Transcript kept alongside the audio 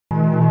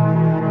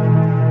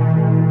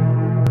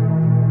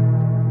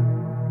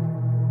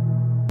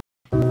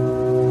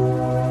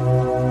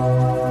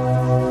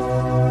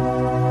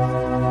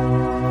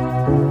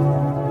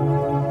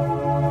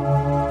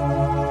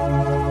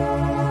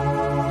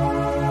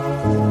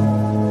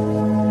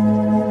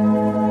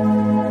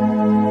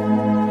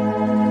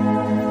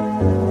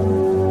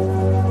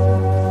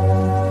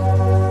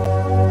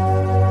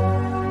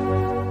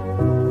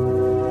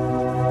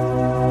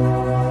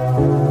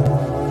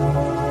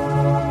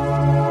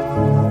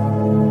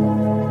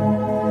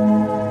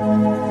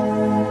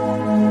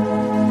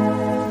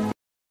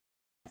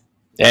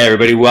Hey,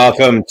 everybody.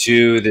 Welcome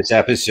to this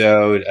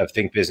episode of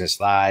Think Business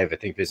Live, a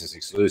Think Business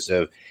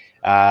exclusive.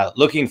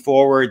 Looking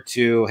forward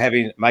to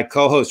having my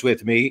co-host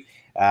with me,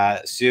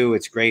 Sue.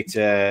 It's great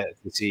to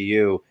see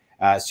you.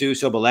 Sue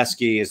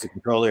Sobolewski is the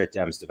controller at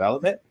Dems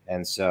Development.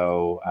 And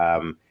so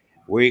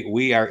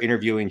we are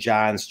interviewing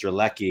John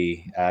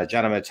Strelecky.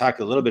 John, I'm going to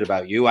talk a little bit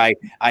about you. I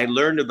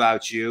learned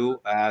about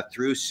you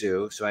through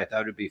Sue, so I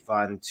thought it'd be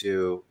fun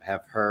to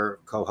have her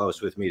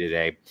co-host with me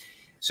today.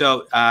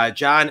 So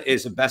John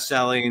is a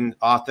best-selling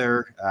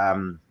author,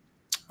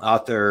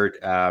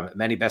 authored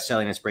many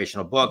best-selling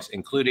inspirational books,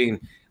 including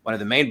one of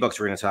the main books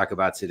we're going to talk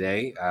about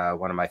today,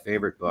 one of my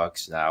favorite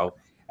books now,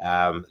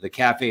 The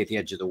Cafe at the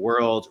Edge of the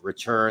World,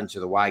 Return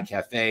to the Why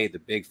Cafe, The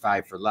Big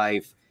Five for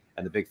Life,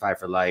 and the Big Five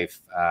for Life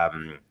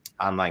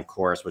online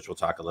course, which we'll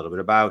talk a little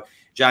bit about.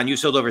 John, you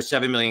sold over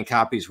 7 million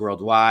copies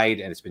worldwide,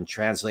 and it's been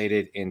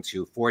translated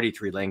into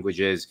 43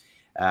 languages.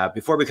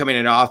 Before becoming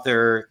an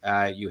author,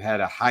 you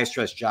had a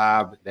high-stress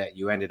job that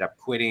you ended up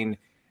quitting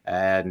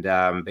and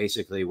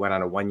basically went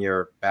on a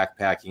one-year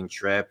backpacking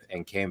trip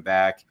and came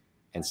back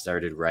and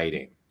started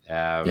writing.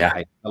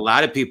 A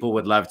lot of people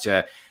would love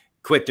to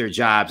quit their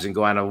jobs and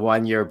go on a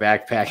one-year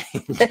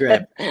backpacking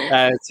trip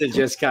to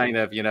just kind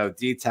of,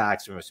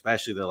 detox from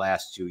especially the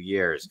last 2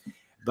 years.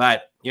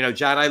 But,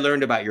 John, I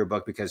learned about your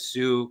book because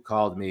Sue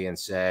called me and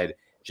said,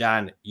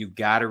 John, you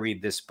got to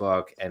read this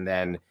book. And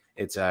then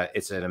it's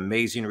an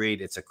amazing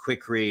read. It's a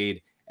quick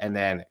read, and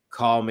then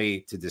call me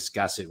to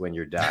discuss it when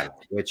you're done,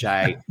 which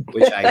I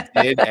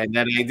did, and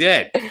then I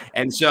did.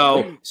 And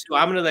so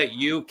I'm going to let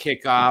you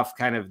kick off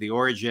kind of the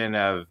origin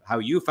of how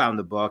you found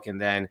the book,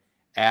 and then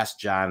ask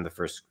John the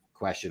first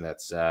question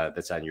that's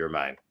on your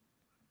mind.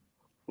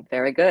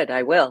 Very good.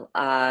 I will.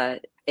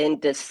 In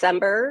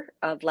December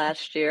of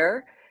last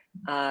year,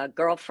 a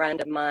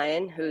girlfriend of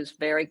mine who's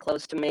very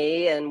close to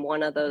me and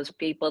one of those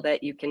people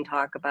that you can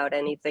talk about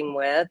anything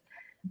with,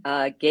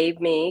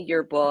 gave me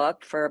your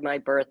book for my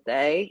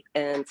birthday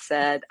and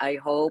said, I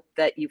hope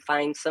that you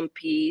find some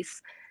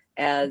peace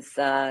as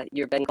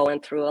you've been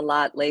going through a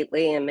lot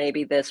lately, and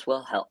maybe this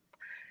will help.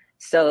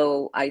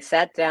 So I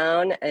sat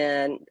down,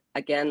 and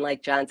again,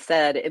 like John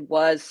said, it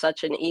was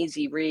such an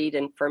easy read.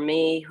 And for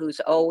me, who's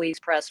always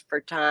pressed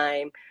for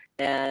time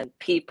and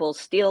people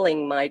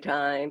stealing my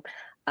time,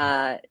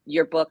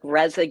 your book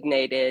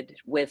resonated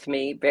with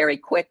me very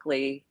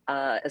quickly,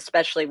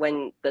 especially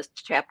when this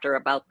chapter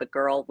about the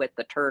girl with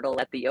the turtle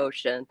at the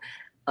ocean,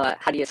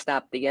 how do you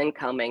stop the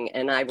incoming?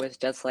 And I was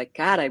just like,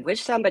 God, I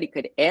wish somebody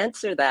could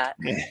answer that.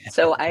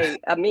 So I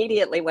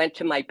immediately went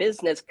to my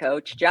business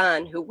coach,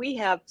 John, who we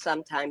have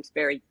sometimes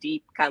very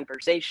deep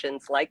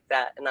conversations like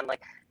that. And I'm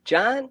like,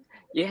 John,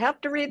 you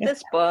have to read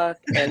this book,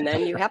 and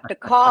then you have to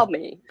call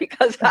me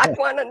because I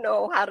want to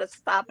know how to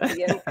stop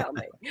the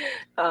incoming,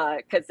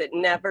 because it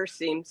never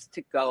seems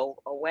to go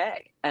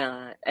away.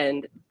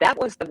 And that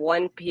was the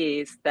one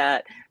piece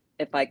that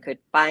if I could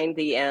find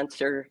the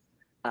answer,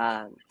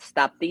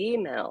 stop the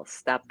emails,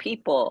 stop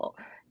people,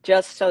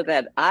 just so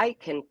that I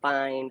can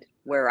find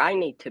where I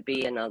need to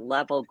be in a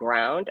level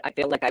ground, I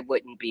feel like I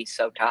wouldn't be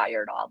so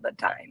tired all the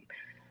time.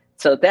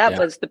 So that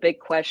was the big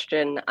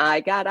question I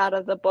got out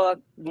of the book,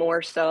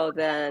 more so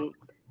than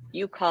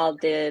you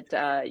called it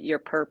your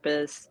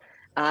purpose.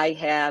 I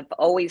have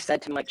always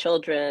said to my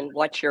children,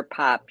 what's your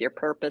pop, your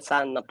purpose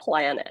on the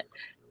planet?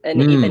 And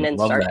even in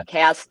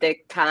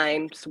sarcastic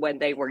times when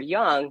they were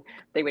young,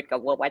 they would go,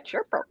 well, what's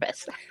your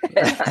purpose?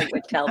 And I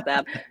would tell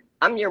them,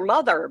 I'm your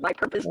mother. My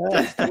purpose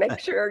is to make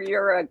sure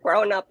you're a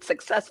grown-up,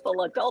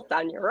 successful adult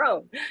on your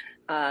own.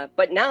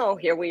 But now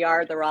here we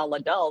are, they're all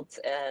adults,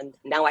 and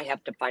now I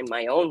have to find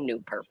my own new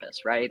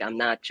purpose, right? I'm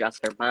not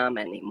just their mom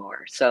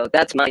anymore. So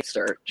that's my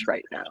search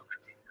right now.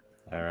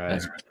 All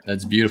right.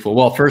 That's beautiful.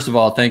 Well, first of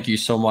all, thank you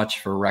so much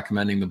for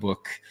recommending the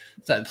book.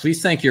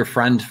 Please thank your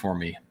friend for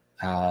me.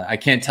 I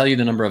can't tell you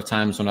the number of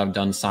times when I've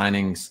done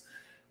signings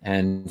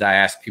and I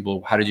ask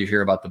people, how did you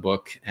hear about the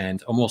book?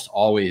 And almost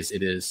always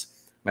it is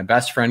my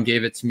best friend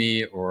gave it to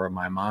me, or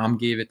my mom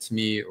gave it to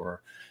me,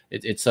 or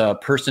it's a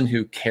person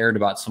who cared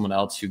about someone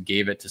else who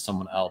gave it to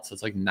someone else.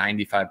 It's like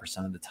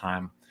 95% of the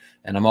time.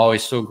 And I'm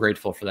always so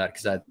grateful for that,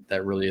 because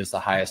that really is the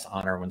highest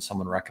honor when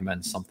someone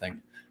recommends something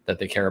that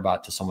they care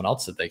about to someone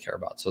else that they care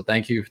about. So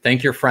thank you.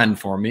 Thank your friend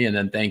for me. And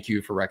then thank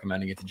you for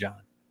recommending it to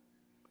John.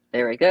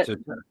 Very good.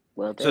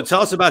 So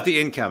tell us about the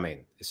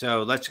incoming.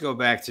 So let's go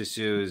back to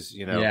Sue's,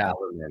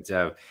 element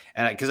of,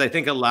 and because I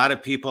think a lot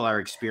of people are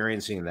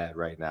experiencing that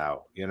right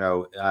now.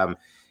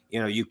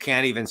 You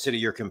can't even sit at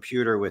your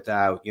computer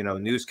without,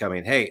 news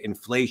coming. Hey,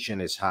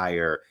 inflation is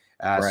higher.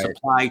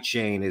 Supply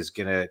chain is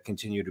going to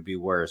continue to be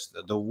worse.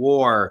 The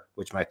war,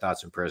 which my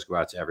thoughts and prayers go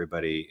out to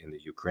everybody in the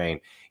Ukraine.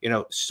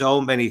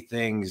 So many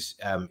things.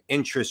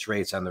 Interest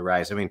rates on the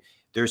rise. I mean,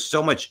 there's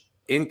so much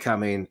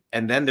incoming,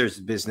 and then there's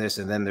business,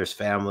 and then there's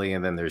family,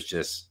 and then there's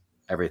just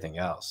everything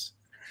else.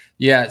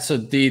 Yeah. So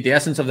the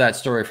essence of that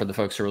story for the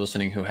folks who are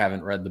listening who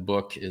haven't read the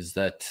book is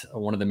that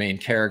one of the main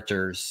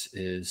characters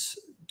is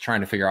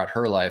trying to figure out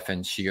her life,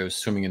 and she goes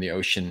swimming in the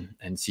ocean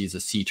and sees a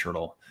sea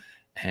turtle.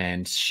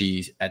 And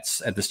she at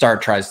the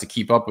start tries to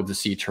keep up with the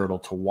sea turtle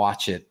to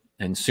watch it,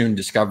 and soon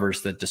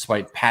discovers that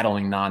despite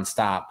paddling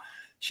nonstop,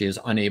 she is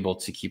unable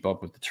to keep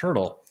up with the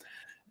turtle.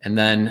 And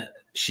then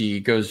she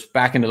goes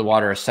back into the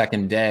water a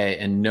second day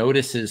and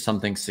notices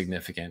something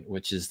significant,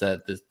 which is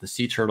that the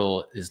sea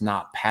turtle is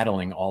not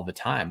paddling all the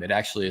time. It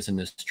actually is in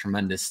this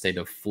tremendous state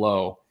of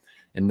flow,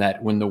 and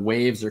that when the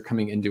waves are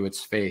coming into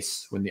its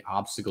face, when the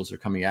obstacles are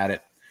coming at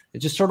it, it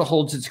just sort of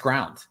holds its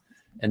ground.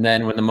 And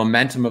then when the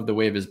momentum of the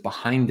wave is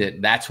behind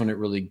it, that's when it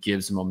really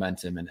gives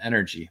momentum and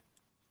energy.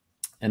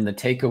 And the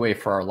takeaway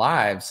for our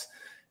lives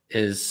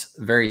is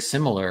very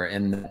similar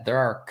in that there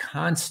are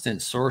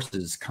constant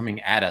sources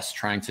coming at us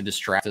trying to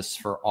distract us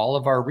for all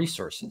of our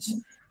resources.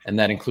 And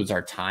that includes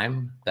our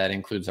time, that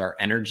includes our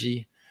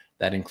energy,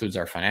 that includes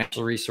our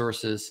financial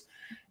resources.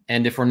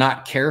 And if we're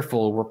not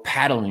careful, we're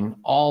paddling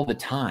all the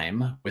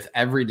time with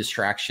every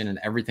distraction and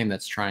everything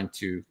that's trying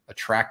to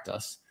attract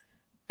us.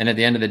 And at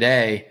the end of the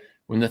day,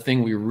 when the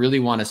thing we really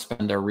want to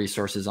spend our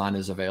resources on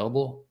is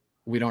available,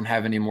 we don't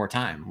have any more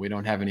time. We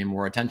don't have any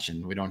more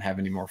attention. We don't have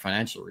any more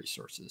financial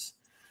resources.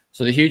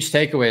 So the huge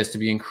takeaway is to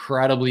be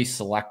incredibly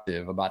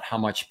selective about how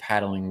much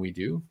paddling we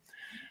do,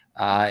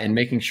 and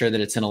making sure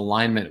that it's in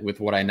alignment with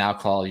what I now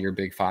call your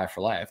big 5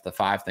 for life, the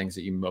 5 things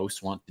that you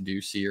most want to do,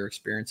 see, or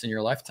experience in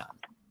your lifetime.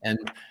 And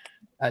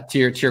to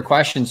your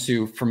question,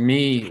 Sue, for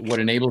me, what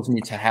enables me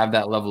to have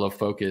that level of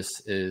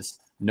focus is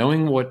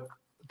knowing what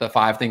the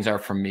 5 things are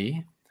for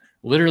me.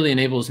 Literally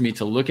enables me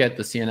to look at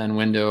the CNN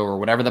window or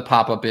whatever the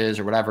pop-up is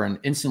or whatever and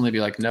instantly be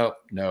like, nope,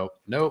 nope,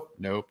 nope,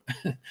 nope.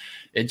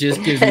 It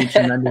just gives me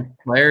tremendous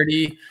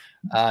clarity.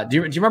 Do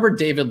you remember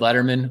David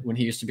Letterman when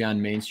he used to be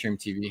on mainstream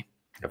TV?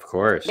 Of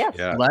course. Yes.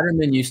 Yeah.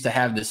 Letterman used to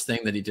have this thing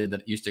that he did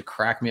that used to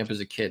crack me up as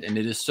a kid, and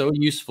it is so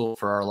useful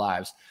for our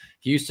lives.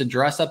 He used to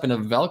dress up in a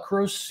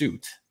Velcro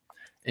suit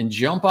and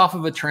jump off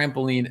of a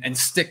trampoline and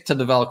stick to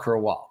the Velcro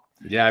wall.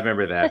 Yeah, I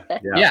remember that.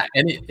 Yeah. Yeah,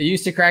 and it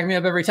used to crack me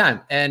up every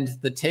time. And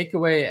the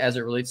takeaway as it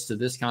relates to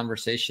this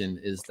conversation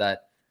is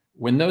that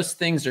when those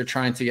things are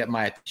trying to get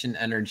my attention,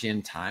 energy,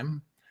 and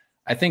time,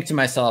 I think to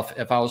myself,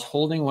 if I was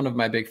holding one of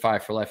my big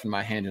 5 for life in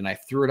my hand and I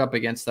threw it up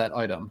against that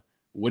item,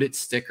 would it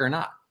stick or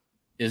not?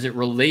 Is it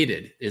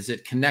related? Is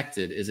it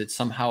connected? Is it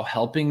somehow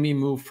helping me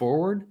move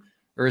forward?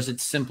 Or is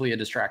it simply a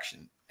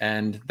distraction?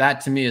 And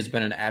that to me has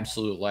been an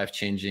absolute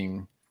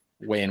life-changing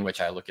way in which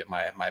I look at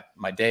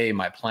my day,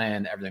 my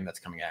plan, everything that's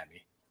coming at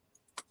me.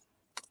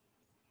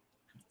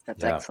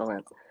 That's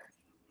excellent.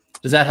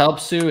 Does that help,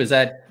 Sue? Is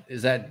that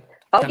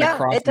Oh yeah,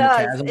 it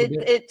does.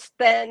 It's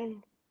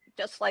then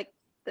just like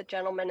the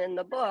gentleman in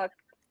the book.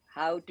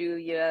 How do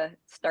you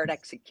start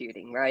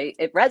executing, right?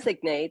 It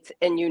resonates,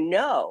 and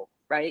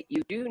right?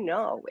 You do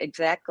know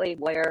exactly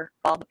where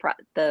all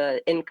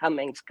the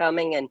incoming's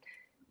coming, and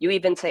you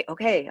even say,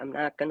 okay, I'm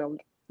not going to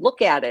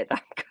look at it.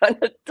 I'm going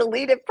to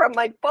delete it from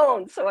my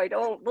phone so I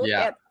don't look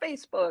at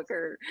Facebook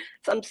or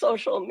some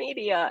social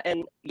media.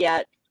 And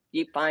yet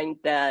you find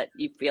that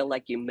you feel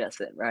like you miss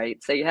it, right?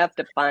 So you have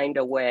to find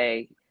a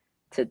way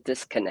to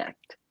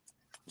disconnect.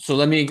 So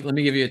let me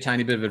give you a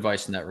tiny bit of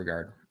advice in that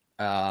regard.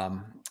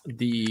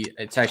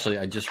 It's actually,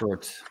 I just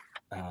wrote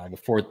the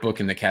 4th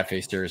book in the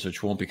Cafe series,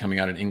 which won't be coming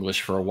out in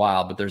English for a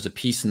while, but there's a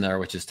piece in there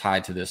which is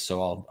tied to this.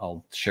 So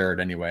I'll share it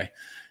anyway.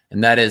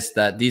 And that is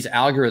that these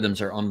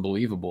algorithms are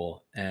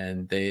unbelievable,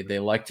 and they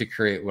like to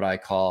create what I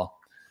call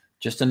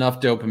just enough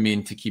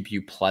dopamine to keep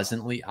you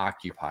pleasantly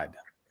occupied.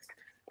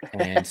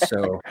 And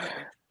so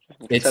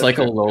it's so like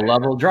a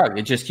low-level drug.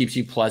 It just keeps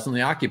you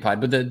pleasantly occupied.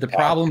 But the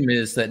problem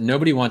is that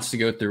nobody wants to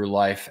go through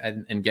life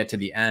and get to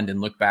the end and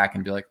look back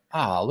and be like,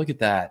 look at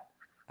that.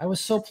 I was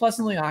so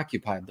pleasantly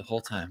occupied the whole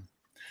time.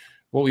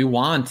 What we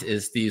want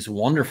is these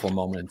wonderful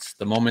moments,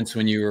 the moments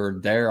when you're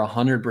there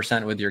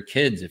 100% with your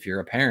kids, if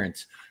you're a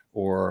parent.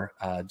 Or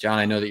John,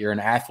 I know that you're an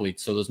athlete.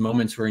 So those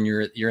moments when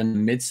you're in the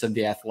midst of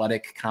the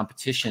athletic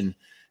competition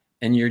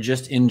and you're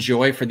just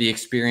enjoy for the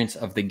experience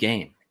of the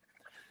game.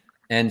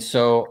 And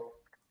so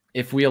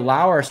if we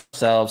allow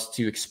ourselves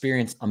to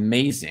experience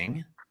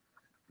amazing,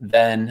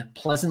 then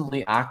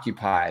pleasantly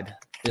occupied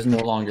is no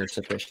longer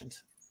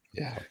sufficient.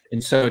 Yeah.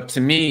 And so to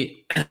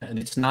me,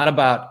 it's not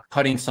about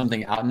cutting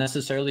something out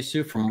necessarily,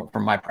 Sue, from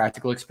my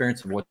practical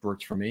experience of what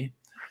worked for me.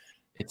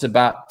 It's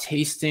about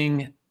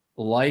tasting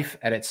life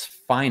at its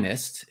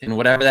finest, and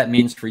whatever that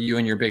means for you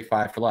and your big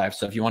 5 for life.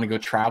 So if you want to go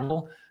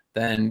travel,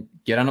 then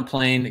get on a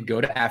plane,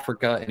 go to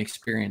Africa and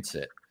experience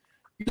it.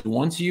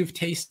 Once you've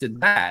tasted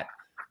that,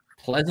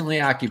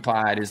 pleasantly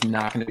occupied is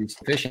not going to be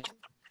sufficient.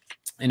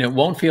 And it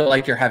won't feel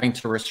like you're having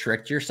to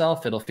restrict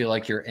yourself. It'll feel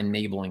like you're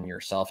enabling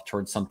yourself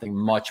towards something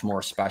much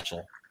more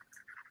special.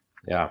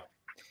 Yeah.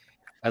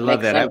 I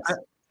love that.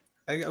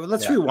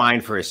 Let's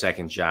rewind for a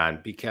second, John,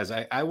 because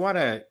I want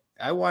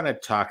to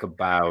talk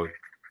about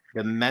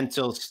the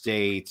mental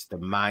state, the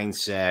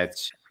mindset,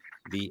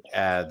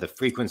 the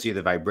frequency,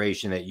 the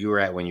vibration that you were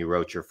at when you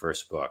wrote your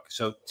first book.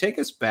 So take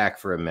us back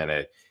for a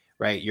minute,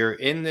 right? You're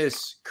in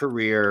this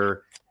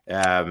career,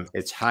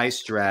 it's high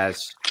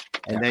stress,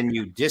 and then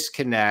you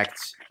disconnect.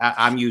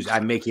 I'm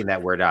making that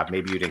word up.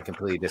 Maybe you didn't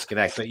completely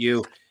disconnect, but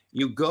you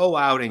you go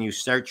out and you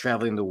start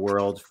traveling the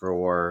world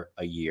for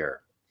a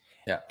year.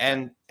 Yeah.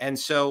 And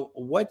so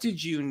what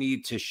did you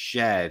need to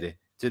shed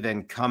to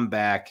then come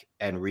back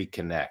and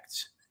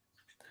reconnect?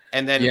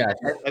 And then, Yeah.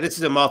 and this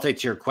is a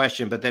multi-tier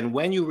question, but then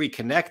when you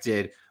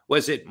reconnected,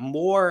 was it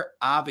more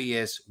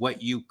obvious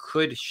what you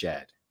could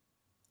shed?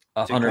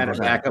 To kind of 100%.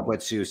 back up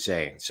what Sue's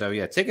saying. So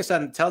yeah, take us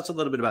on, tell us a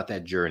little bit about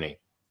that journey.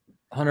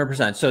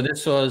 100%. So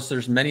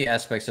there's many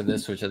aspects of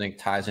this, which I think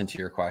ties into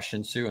your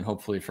question, Sue, and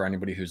hopefully for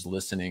anybody who's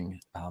listening,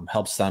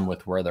 helps them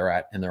with where they're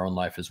at in their own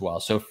life as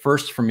well. So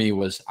first for me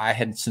was I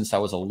had, since I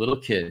was a little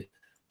kid,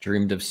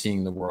 dreamed of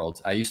seeing the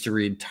world. I used to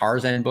read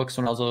Tarzan books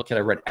when I was a little kid.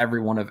 I read every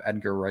one of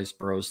Edgar Rice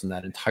Burroughs in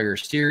that entire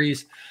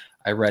series.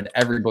 I read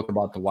every book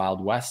about the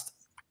Wild West.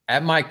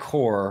 At my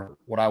core,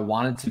 what I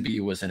wanted to be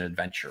was an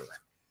adventurer.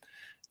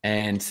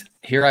 And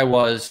here I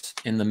was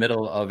in the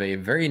middle of a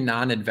very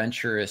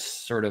non-adventurous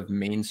sort of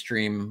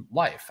mainstream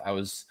life. I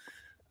was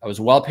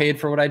well paid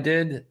for what I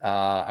did.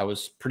 I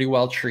was pretty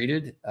well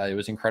treated. It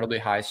was incredibly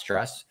high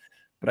stress,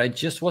 but I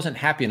just wasn't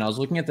happy. And I was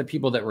looking at the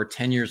people that were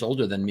 10 years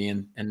older than me.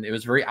 And it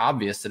was very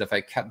obvious that if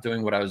I kept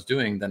doing what I was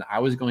doing, then I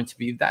was going to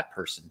be that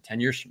person 10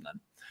 years from then.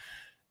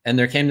 And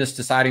there came this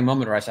deciding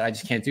moment where I said, I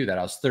just can't do that.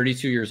 I was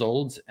 32 years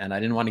old and I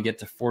didn't want to get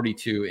to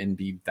 42 and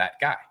be that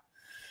guy.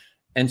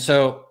 And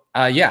so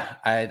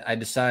I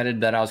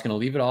decided that I was going to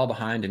leave it all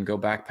behind and go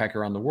backpack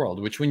around the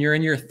world, which when you're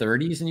in your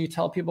 30s and you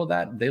tell people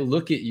that, they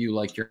look at you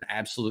like you're an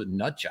absolute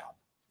nut job.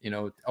 You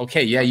know,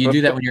 okay, yeah, you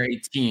do that when you're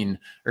 18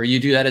 or you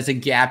do that as a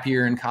gap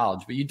year in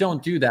college, but you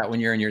don't do that when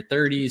you're in your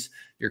 30s,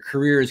 your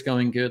career is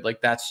going good.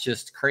 Like that's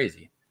just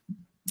crazy.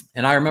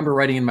 And I remember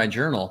writing in my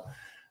journal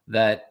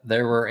that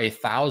there were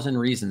 1,000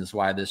 reasons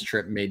why this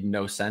trip made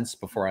no sense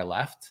before I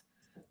left.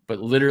 But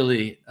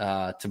literally,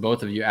 to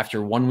both of you,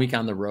 after 1 week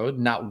on the road,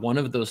 not one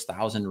of those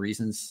 1,000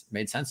 reasons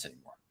made sense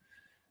anymore.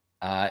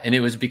 And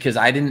it was because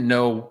I didn't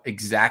know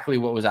exactly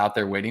what was out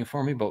there waiting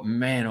for me. But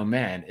man, oh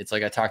man, it's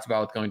like I talked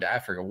about with going to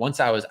Africa.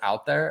 Once I was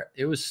out there,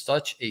 it was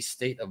such a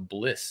state of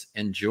bliss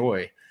and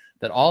joy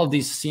that all of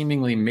these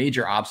seemingly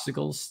major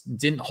obstacles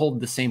didn't hold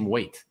the same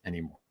weight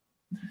anymore.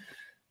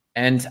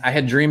 And I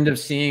had dreamed of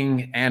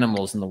seeing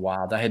animals in the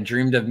wild. I had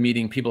dreamed of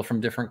meeting people from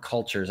different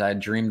cultures. I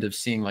had dreamed of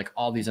seeing like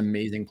all these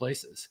amazing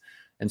places.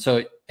 And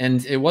so,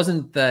 and it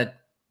wasn't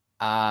that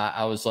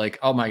I was like,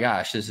 oh my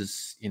gosh, this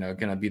is, you know,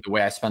 going to be the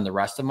way I spend the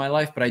rest of my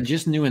life. But I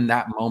just knew in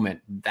that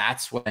moment,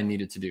 that's what I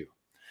needed to do.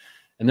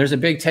 And there's a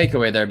big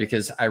takeaway there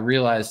because I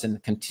realized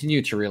and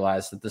continue to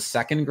realize that the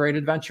second great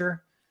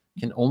adventure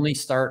can only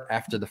start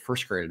after the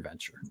first great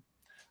adventure.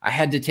 I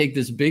had to take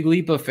this big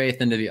leap of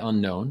faith into the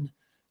unknown,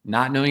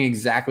 not knowing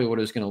exactly what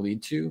it was going to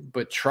lead to,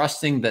 but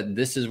trusting that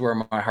this is where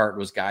my heart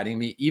was guiding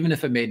me, even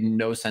if it made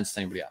no sense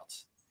to anybody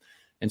else.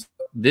 And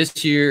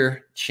this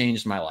year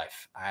changed my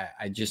life.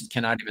 I just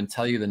cannot even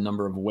tell you the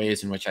number of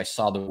ways in which I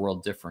saw the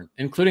world different,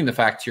 including the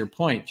fact, to your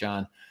point,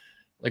 John,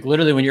 like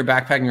literally when you're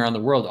backpacking around the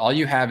world, all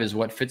you have is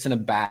what fits in a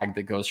bag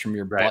that goes from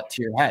your butt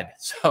to your head.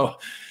 So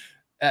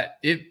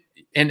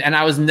and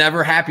I was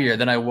never happier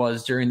than I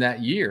was during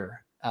that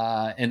year.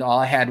 And all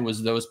I had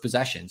was those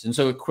possessions. And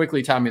so it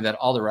quickly taught me that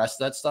all the rest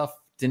of that stuff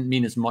didn't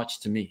mean as much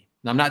to me.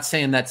 Now, I'm not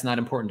saying that's not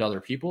important to other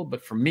people,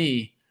 but for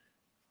me,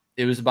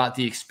 it was about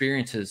the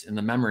experiences and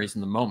the memories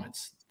and the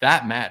moments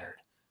that mattered.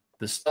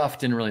 The stuff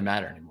didn't really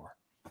matter anymore.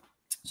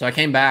 So I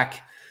came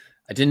back.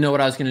 I didn't know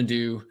what I was going to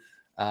do.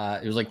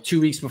 It was like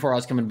 2 weeks before I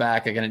was coming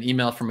back. I got an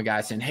email from a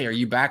guy saying, hey, are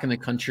you back in the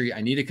country?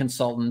 I need a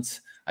consultant.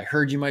 I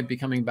heard you might be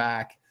coming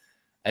back.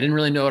 I didn't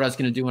really know what I was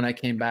going to do when I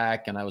came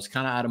back, and I was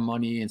kind of out of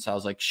money. And so I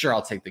was like, sure,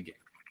 I'll take the gig.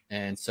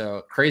 And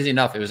so crazy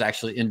enough, it was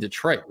actually in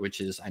Detroit, which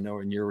is, I know,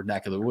 in your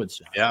neck of the woods,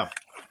 John. Yeah.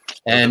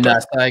 And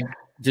so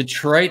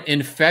Detroit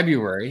in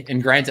February,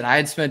 and granted, I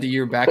had spent a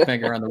year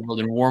backpacking around the world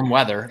in warm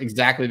weather,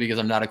 exactly because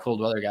I'm not a cold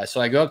weather guy.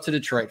 So I go up to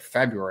Detroit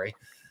February.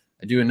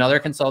 I do another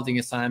consulting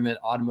assignment,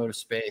 automotive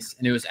space,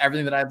 and it was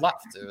everything that I'd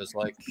left. It was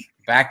like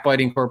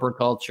backbiting corporate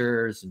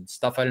cultures and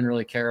stuff I didn't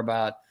really care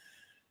about.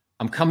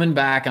 I'm coming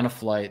back on a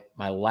flight,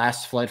 my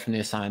last flight from the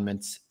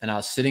assignments, and I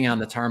was sitting on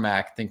the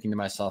tarmac thinking to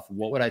myself,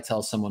 what would I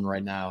tell someone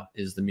right now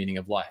is the meaning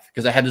of life?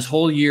 Because I had this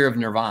whole year of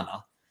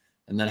nirvana,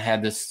 and then I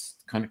had this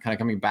kind of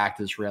coming back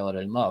to this reality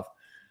I didn't love.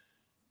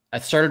 I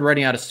started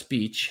writing out a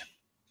speech.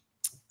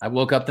 I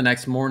woke up the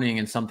next morning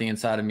and something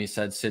inside of me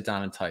said, sit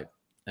down and type.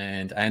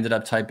 And I ended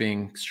up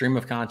typing stream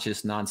of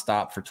conscious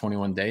nonstop for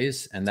 21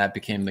 days. And that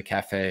became the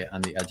cafe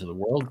on the edge of the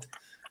world.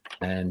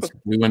 And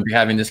we wouldn't be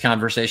having this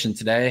conversation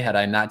today had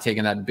I not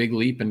taken that big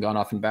leap and gone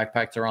off and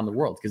backpacked around the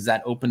world, because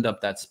that opened up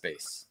that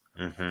space.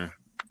 Mm-hmm.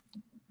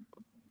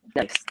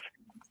 Nice.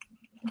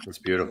 It's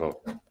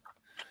beautiful.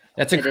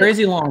 That's a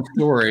crazy long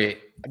story,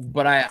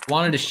 but I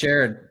wanted to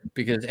share it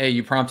because A,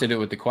 you prompted it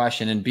with the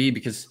question, and B,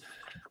 because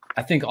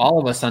I think all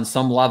of us on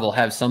some level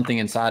have something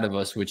inside of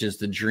us, which is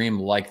the dream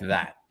like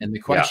that. And the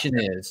question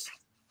is,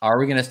 are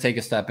we going to take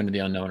a step into the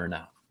unknown or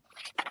not?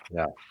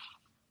 Yeah.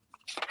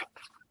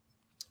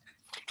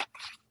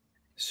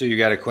 So you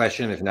got a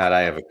question? If not,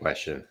 I have a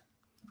question.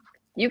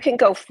 You can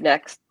go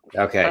next.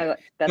 Okay.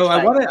 That's So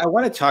fine. I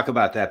want to talk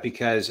about that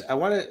because I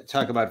want to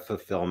talk about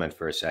fulfillment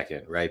for a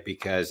second, right?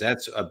 Because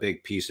that's a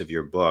big piece of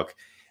your book.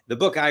 The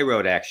book I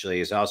wrote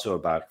actually is also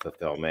about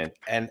fulfillment,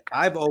 and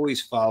I've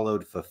always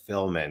followed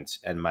fulfillment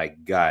and my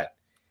gut.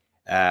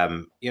 I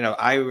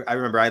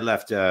remember I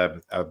left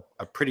a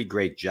pretty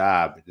great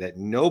job that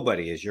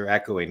nobody, as you're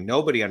echoing,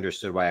 nobody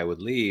understood why I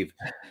would leave,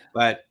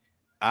 but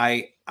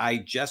I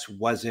just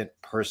wasn't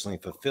personally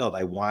fulfilled.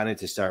 I wanted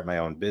to start my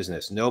own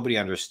business. Nobody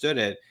understood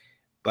it,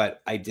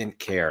 but I didn't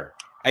care.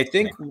 I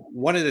think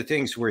one of the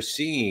things we're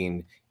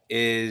seeing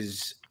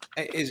is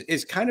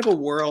kind of a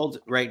world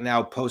right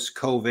now post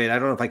COVID. I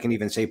don't know if I can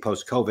even say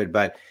post COVID,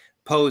 but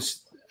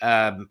post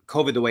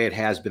COVID the way it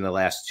has been the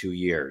last 2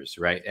 years,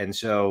 right? And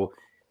so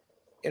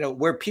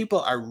where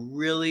people are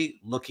really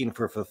looking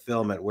for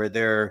fulfillment, where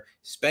they're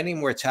spending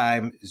more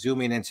time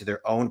zooming into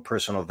their own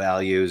personal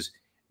values,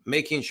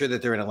 making sure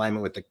that they're in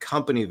alignment with the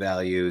company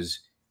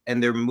values,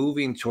 and they're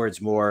moving towards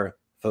more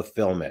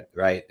fulfillment,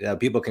 right?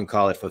 People can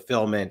call it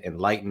fulfillment,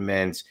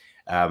 enlightenment,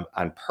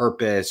 on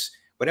purpose,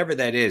 whatever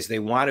that is. They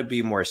want to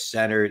be more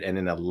centered and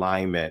in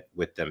alignment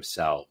with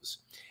themselves.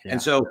 Yeah.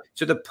 And so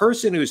the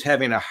person who's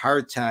having a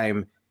hard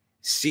time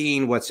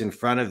seeing what's in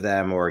front of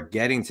them or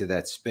getting to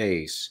that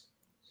space,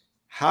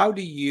 how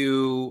do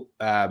you,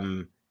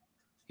 I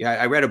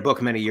read a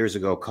book many years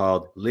ago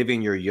called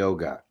Living Your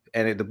Yoga.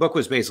 And the book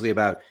was basically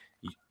about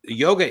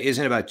yoga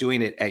isn't about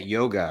doing it at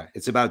yoga.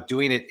 It's about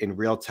doing it in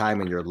real time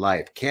in your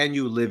life. Can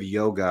you live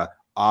yoga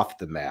off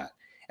the mat?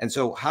 And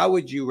so how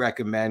would you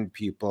recommend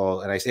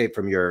people, and I say it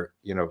from your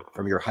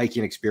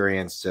hiking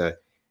experience to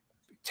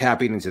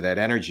tapping into that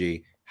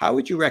energy, how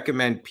would you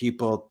recommend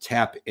people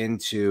tap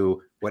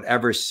into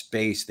whatever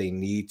space they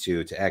need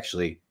to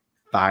actually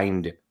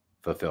find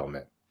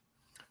fulfillment?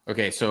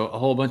 Okay, so a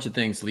whole bunch of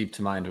things leap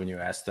to mind when you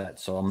ask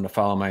that. So I'm going to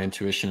follow my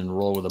intuition and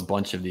roll with a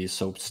bunch of these.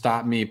 So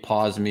stop me,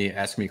 pause me,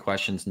 ask me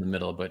questions in the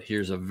middle. But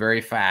here's a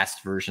very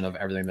fast version of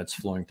everything that's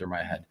flowing through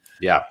my head.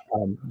 Yeah.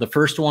 The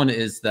first one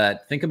is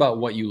that think about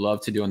what you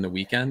love to do on the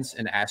weekends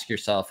and ask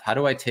yourself, how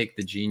do I take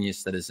the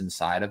genius that is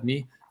inside of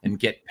me and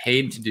get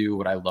paid to do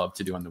what I love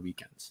to do on the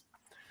weekends?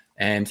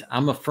 And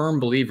I'm a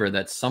firm believer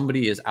that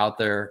somebody is out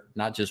there,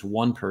 not just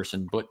one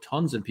person, but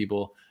tons of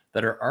people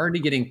that are already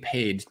getting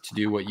paid to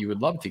do what you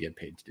would love to get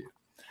paid to do.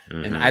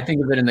 Mm-hmm. And I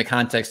think of it in the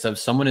context of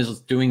someone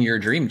is doing your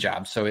dream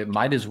job. So it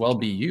might as well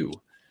be you.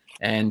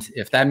 And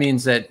if that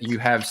means that you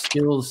have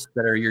skills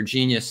that are your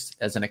genius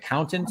as an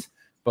accountant,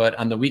 but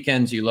on the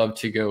weekends you love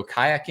to go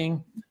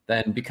kayaking,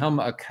 then become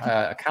a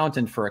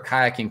accountant for a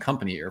kayaking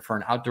company or for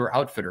an outdoor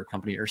outfitter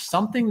company or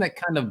something that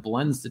kind of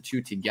blends the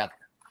two together.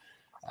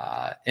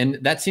 And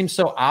that seems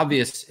so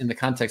obvious in the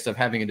context of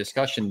having a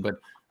discussion, but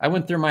I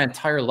went through my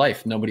entire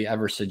life. Nobody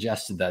ever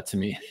suggested that to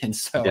me. And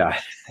so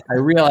I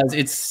realized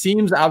it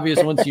seems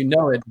obvious once you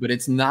know it, but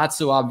it's not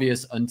so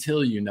obvious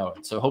until you know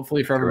it. So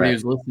hopefully for everybody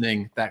who's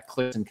listening, that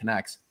clicks and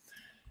connects.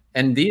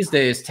 And these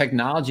days,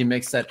 technology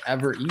makes that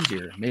ever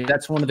easier. Maybe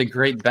that's one of the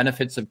great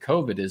benefits of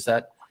COVID is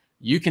that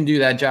you can do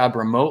that job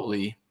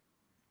remotely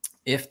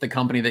if the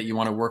company that you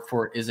want to work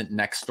for isn't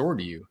next door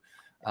to you.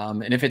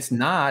 And if it's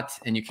not,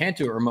 and you can't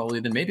do it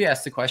remotely, then maybe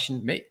ask the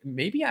question,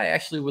 maybe I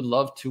actually would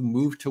love to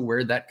move to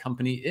where that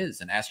company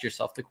is, and ask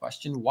yourself the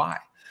question, why?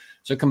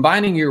 So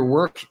combining your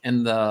work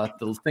and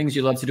the things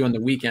you love to do on the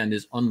weekend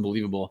is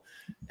unbelievable.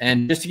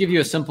 And just to give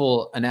you a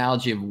simple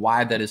analogy of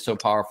why that is so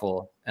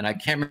powerful, and I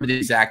can't remember the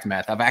exact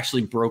math, I've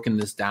actually broken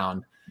this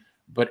down,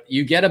 but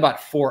you get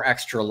about 4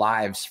 extra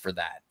lives for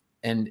that.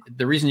 And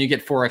the reason you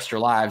get 4 extra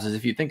lives is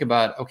if you think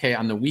about, okay,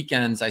 on the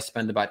weekends, I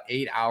spend about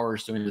 8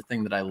 hours doing the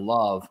thing that I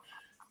love.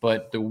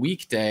 But the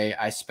weekday,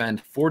 I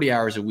spend 40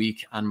 hours a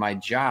week on my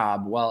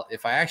job. Well,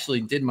 if I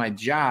actually did my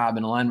job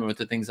in alignment with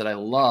the things that I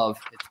love,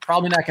 it's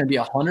probably not going to be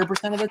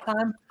 100% of the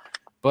time.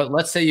 But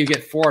let's say you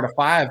get 4 out of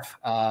 5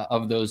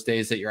 of those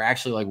days that you're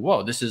actually like,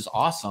 whoa, this is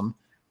awesome.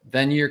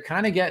 Then you're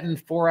kind of getting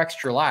 4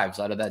 extra lives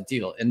out of that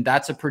deal. And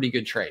that's a pretty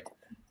good trade.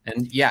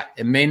 And yeah,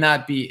 it may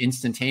not be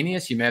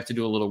instantaneous. You may have to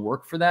do a little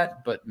work for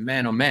that. But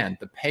man, oh man,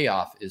 the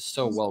payoff is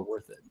so well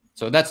worth it.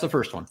 So that's the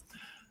first one.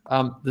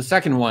 The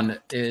second one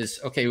is,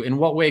 okay, in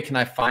what way can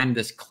I find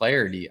this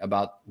clarity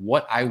about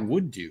what I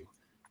would do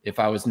if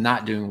I was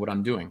not doing what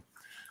I'm doing?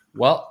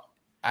 Well,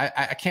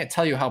 I can't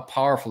tell you how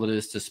powerful it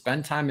is to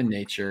spend time in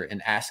nature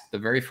and ask the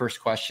very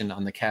first question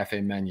on the cafe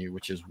menu,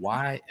 which is,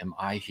 why am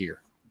I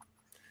here?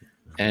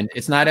 And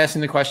it's not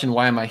asking the question,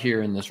 why am I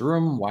here in this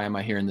room? Why am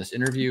I here in this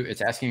interview?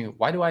 It's asking,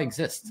 why do I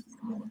exist?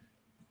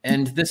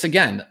 And this,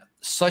 again,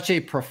 such a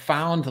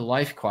profound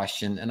life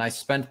question. And I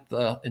spent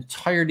the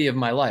entirety of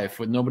my life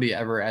with nobody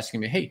ever asking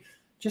me, hey,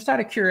 just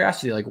out of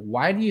curiosity, like,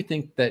 why do you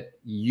think that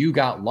you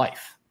got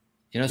life?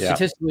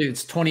 Statistically,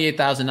 it's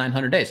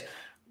 28,900 days.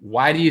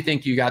 Why do you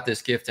think you got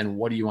this gift, and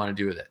what do you want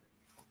to do with it?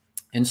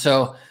 And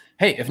so,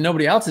 hey, if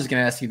nobody else is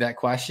going to ask you that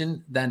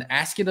question, then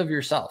ask it of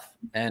yourself.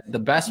 And the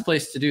best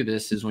place to do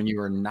this is when you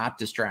are not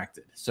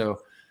distracted. So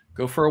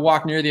go for a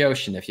walk near the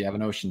ocean if you have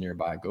an ocean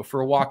nearby. Go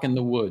for a walk in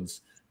the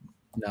woods.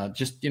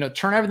 Just,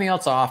 turn everything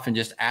else off and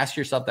just ask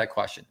yourself that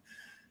question.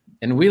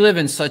 And we live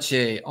in such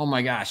a, oh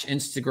my gosh,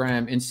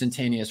 Instagram,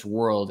 instantaneous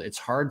world. It's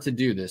hard to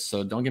do this.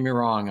 So don't get me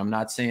wrong. I'm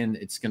not saying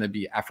it's going to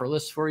be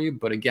effortless for you,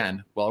 but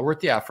again, well worth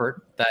the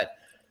effort. That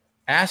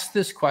ask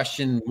this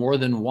question more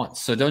than once.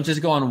 So don't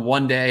just go on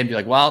one day and be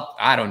like, well,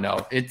 I don't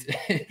know. It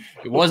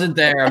wasn't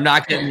there. I'm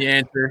not getting the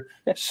answer.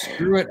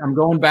 Screw it. I'm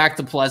going back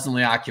to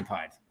pleasantly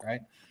occupied,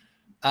 right?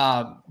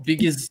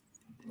 Because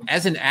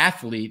as an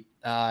athlete,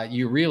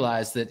 you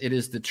realize that it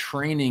is the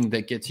training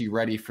that gets you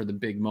ready for the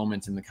big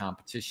moments in the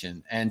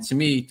competition. And to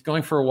me,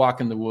 going for a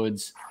walk in the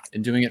woods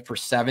and doing it for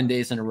 7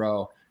 days in a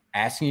row,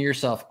 asking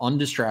yourself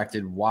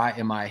undistracted, why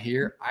am I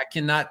here? I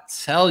cannot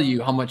tell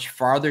you how much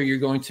farther you're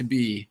going to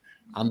be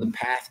on the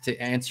path to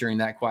answering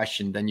that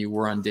question than you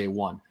were on day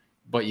one.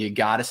 But you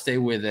got to stay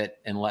with it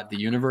and let the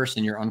universe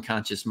and your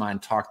unconscious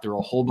mind talk through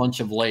a whole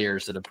bunch of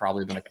layers that have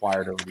probably been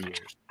acquired over the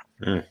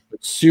years.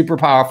 It's super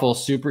powerful,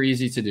 super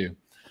easy to do.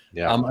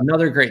 Yeah.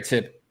 Another great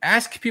tip,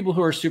 ask people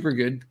who are super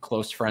good,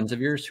 close friends of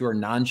yours who are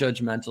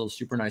non-judgmental,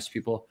 super nice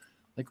people.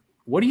 Like,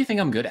 what do you think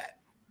I'm good at?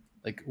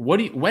 Like,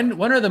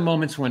 when are the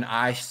moments when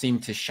I seem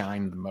to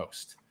shine the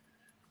most?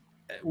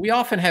 We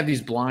often have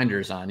these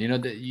blinders on, you know,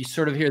 that you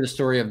sort of hear the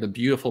story of the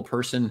beautiful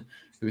person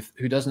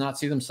who does not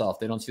see themselves.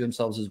 They don't see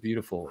themselves as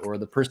beautiful, or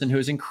the person who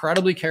is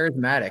incredibly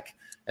charismatic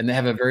and they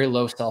have a very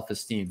low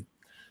self-esteem.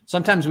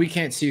 Sometimes we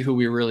can't see who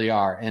we really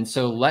are. And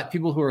so let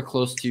people who are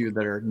close to you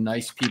that are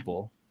nice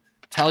people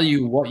tell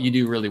you what you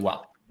do really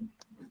well.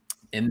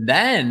 And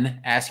then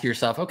ask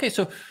yourself, okay,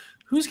 so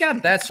who's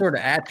got that sort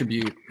of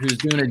attribute, who's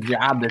doing a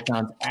job that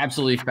sounds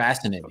absolutely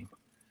fascinating?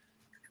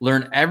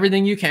 Learn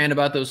everything you can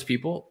about those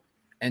people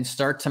and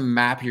start to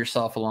map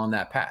yourself along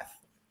that path.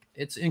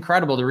 It's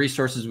incredible the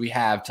resources we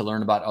have to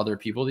learn about other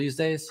people these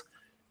days.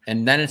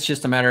 And then it's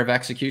just a matter of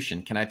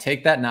execution. Can I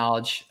take that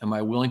knowledge? Am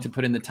I willing to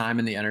put in the time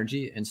and the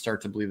energy and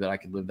start to believe that I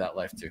could live that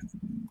life too?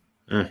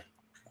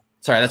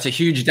 Sorry, that's a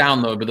huge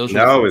download, but those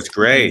it was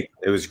great.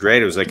 It was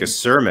great. It was like a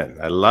sermon.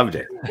 I loved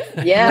it.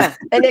 Yeah.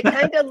 And it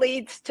kind of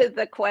leads to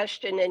the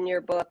question in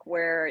your book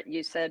where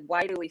you said,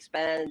 why do we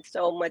spend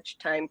so much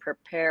time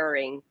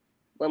preparing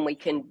when we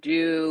can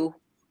do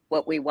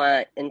what we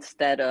want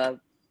instead of,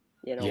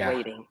 you know,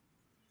 waiting?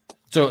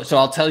 So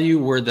I'll tell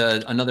you where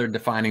another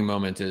defining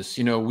moment is.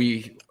 You know,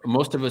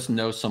 most of us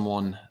know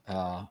someone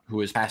who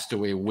has passed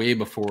away way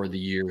before the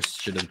years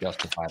should have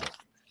justified it.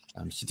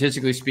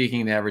 Statistically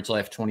speaking, the average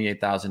life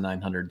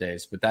 28,900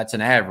 days, but that's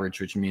an average,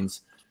 which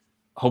means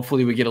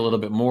hopefully we get a little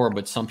bit more,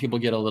 but some people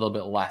get a little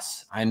bit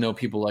less. I know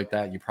people like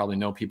that. You probably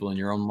know people in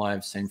your own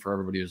lives. Same for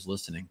everybody who's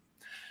listening.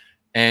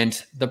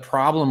 And the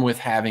problem with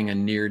having a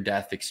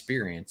near-death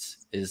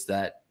experience is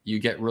that you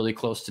get really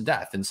close to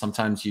death, and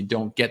sometimes you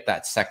don't get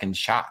that second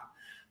shot.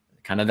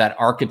 Kind of that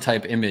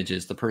archetype image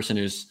is the person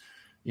who's,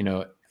 you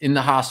know, in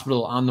the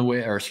hospital on the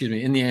way, or excuse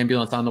me, in the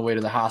ambulance on the way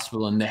to the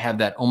hospital, and they have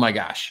that, oh my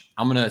gosh,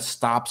 I'm going to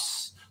stop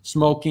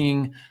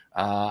smoking.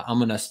 I'm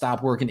going to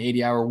stop working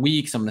 80-hour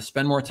weeks. I'm going to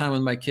spend more time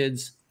with my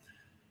kids.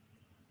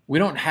 We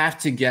don't have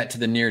to get to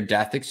the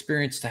near-death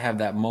experience to have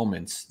that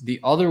moment. The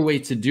other way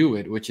to do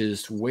it, which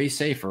is way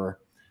safer,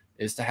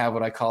 is to have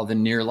what I call the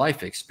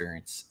near-life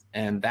experience.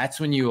 And that's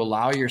when you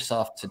allow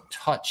yourself to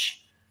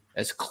touch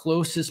as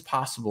close as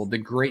possible the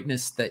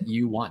greatness that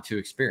you want to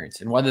experience.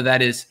 And whether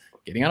that is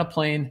getting on a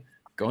plane,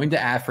 going to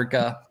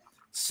Africa,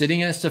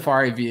 sitting in a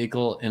safari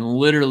vehicle, and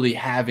literally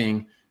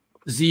having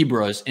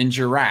zebras and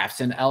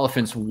giraffes and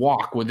elephants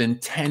walk within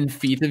 10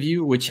 feet of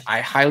you, which I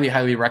highly,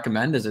 highly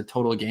recommend as a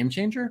total game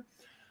changer,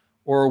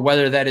 or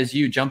whether that is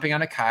you jumping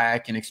on a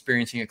kayak and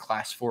experiencing a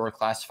class 4 or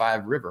class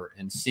 5 river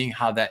and seeing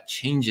how that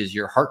changes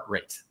your heart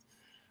rate,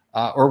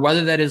 or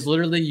whether that is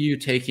literally you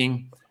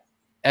taking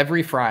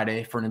every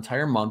Friday for an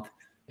entire month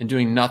and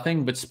doing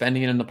nothing but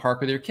spending it in the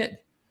park with your kid.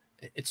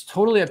 It's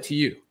totally up to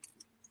you.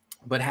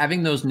 But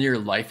having those near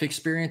life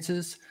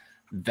experiences,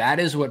 that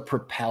is what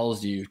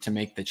propels you to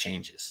make the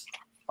changes.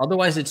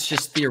 Otherwise, it's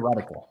just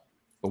theoretical.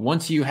 But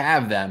once you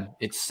have them,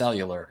 it's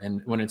cellular.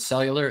 And when it's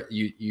cellular,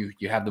 you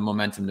have the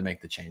momentum to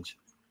make the change.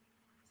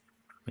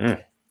 I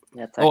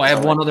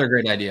have one other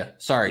great idea.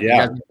 Sorry.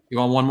 Yeah. You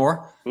want one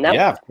more? No.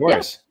 Yeah, of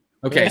course. Yeah.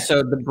 Okay,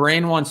 so the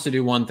brain wants to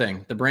do one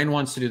thing. The brain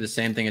wants to do the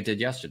same thing it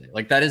did yesterday.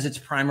 Like, that is its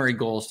primary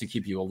goal, is to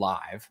keep you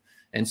alive.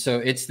 And so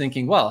it's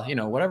thinking, well, you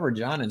know, whatever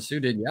John and Sue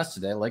did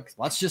yesterday, like,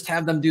 let's just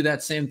have them do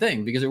that same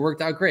thing because it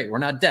worked out great. We're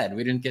not dead.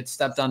 We didn't get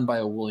stepped on by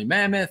a woolly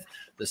mammoth.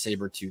 The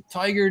saber-toothed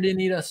tiger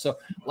didn't eat us. So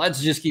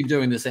let's just keep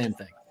doing the same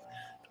thing.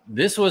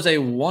 This was a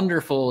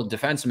wonderful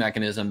defense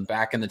mechanism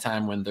back in the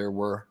time when there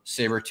were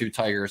saber-toothed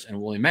tigers and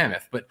woolly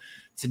mammoth. But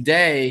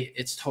today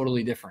it's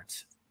totally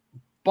different.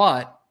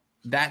 But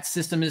that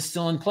system is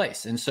still in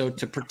place. And so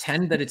to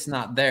pretend that it's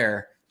not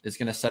there is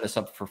going to set us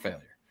up for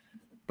failure.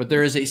 But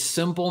there is a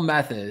simple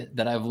method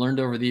that I've learned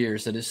over the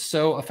years that is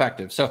so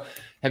effective. So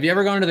have you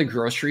ever gone to the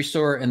grocery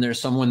store and there's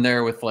someone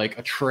there with like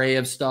a tray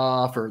of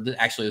stuff, or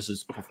actually this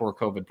is before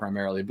COVID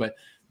primarily, but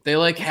they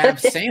like have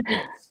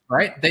samples,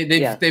 right?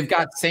 They've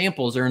got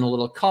samples. They're in a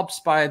little cups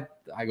by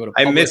I go to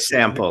I Publix. miss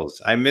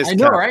samples. I miss. I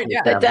know, right?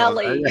 Yeah. The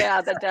deli.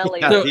 Yeah, the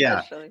deli.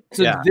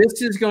 So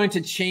this is going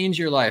to change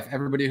your life.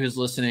 Everybody who's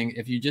listening,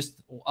 if you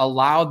just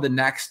allow the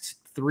next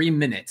 3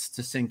 minutes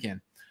to sink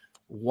in.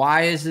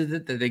 Why is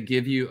it that they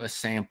give you a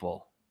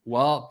sample?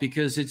 Well,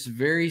 because it's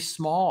very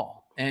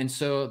small. And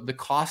so the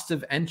cost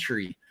of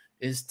entry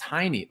is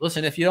tiny.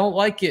 Listen, if you don't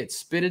like it,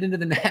 spit it into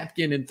the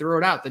napkin and throw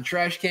it out. The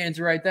trash can's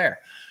right there.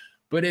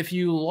 But if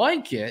you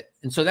like it,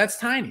 and so that's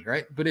tiny,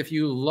 right? But if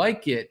you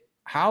like it,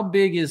 how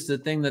big is the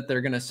thing that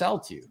they're going to sell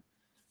to you?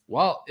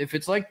 Well, if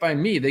it's like by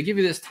me, they give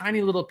you this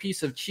tiny little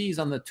piece of cheese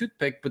on the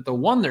toothpick, but the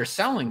one they're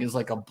selling is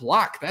like a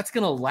block. That's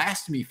going to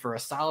last me for a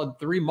solid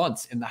 3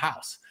 months in the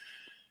house.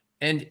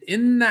 And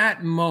in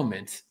that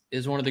moment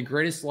is one of the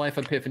greatest life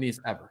epiphanies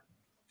ever.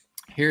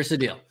 Here's the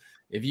deal.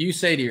 If you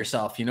say to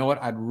yourself, you know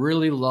what, I'd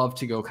really love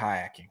to go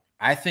kayaking.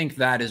 I think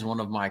that is one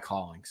of my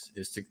callings,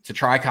 is to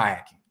try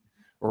kayaking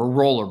or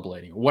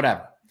rollerblading or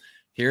whatever.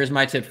 Here's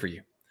my tip for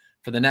you.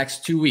 For the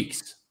next 2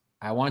 weeks,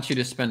 I want you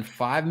to spend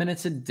 5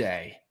 minutes a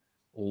day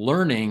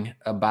learning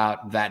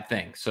about that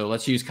thing. So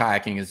let's use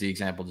kayaking as the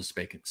example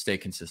to stay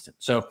consistent.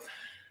 So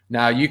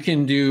now you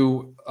can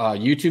do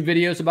YouTube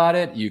videos about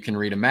it. You can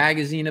read a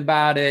magazine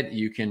about it.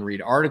 You can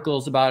read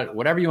articles about it,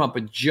 whatever you want,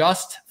 but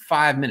just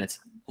 5 minutes.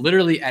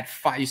 Literally at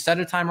 5, you set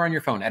a timer on your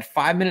phone. At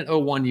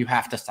 5:01, you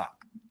have to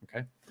stop.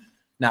 Okay.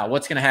 Now,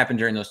 what's going to happen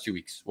during those 2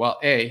 weeks? Well,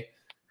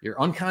 your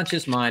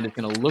unconscious mind is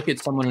going to look at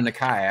someone in a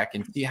kayak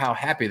and see how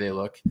happy they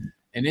look.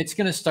 And it's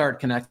going to start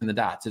connecting the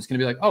dots. It's going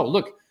to be like, oh,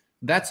 look,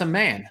 that's a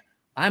man.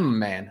 I'm a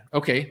man.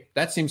 Okay,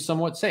 that seems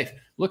somewhat safe.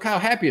 Look how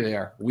happy they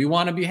are. We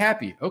want to be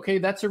happy. Okay,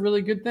 that's a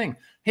really good thing.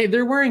 Hey,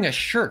 they're wearing a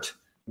shirt.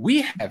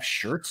 We have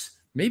shirts.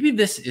 Maybe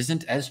this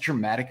isn't as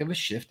dramatic of a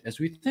shift as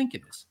we think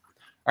it is.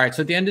 All right,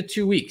 so at the end of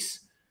 2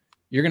 weeks,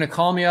 you're going to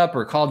call me up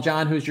or call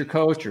John, who's your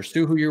coach, or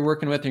Stu, who you're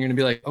working with. And you're going to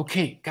be like,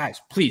 okay,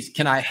 guys, please,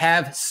 can I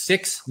have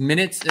 6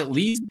 minutes at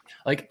least?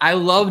 Like, I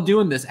love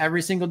doing this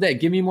every single day.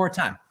 Give me more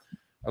time.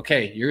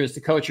 Okay, you're as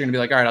the coach, you're going to be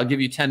like, all right, I'll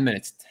give you 10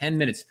 minutes, 10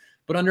 minutes.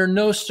 But under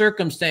no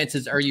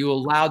circumstances are you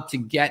allowed to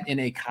get in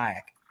a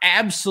kayak.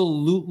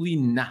 Absolutely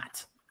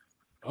not.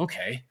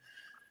 Okay.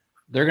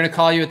 They're going to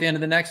call you at the end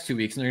of the next 2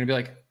 weeks and they're going to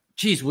be like,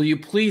 geez, will you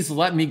please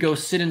let me go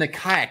sit in the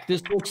kayak?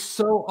 This looks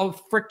so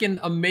freaking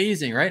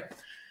amazing, right?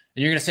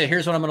 And you're going to say,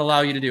 here's what I'm going to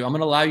allow you to do. I'm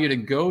going to allow you to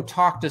go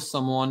talk to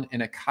someone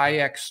in a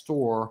kayak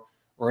store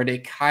or at a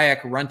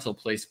kayak rental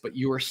place, but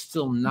you are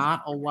still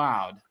not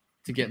allowed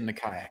to get in the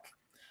kayak.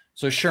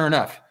 So sure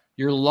enough,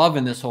 you're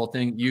loving this whole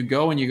thing. You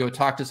go and you go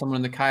talk to someone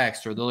in the kayak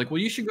store. They're like,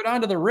 well, you should go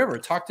down to the river,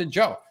 talk to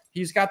Joe.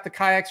 He's got the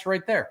kayaks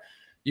right there.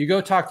 You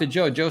go talk to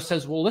Joe. Joe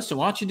says, well, listen,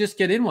 why don't you just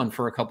get in one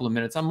for a couple of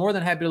minutes? I'm more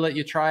than happy to let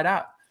you try it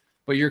out.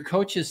 But your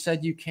coach has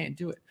said you can't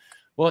do it.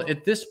 Well,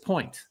 at this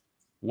point,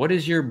 what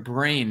is your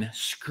brain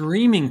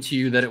screaming to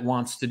you that it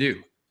wants to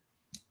do?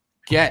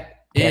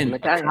 Get in the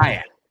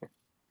kayak,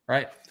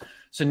 right?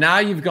 So now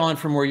you've gone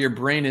from where your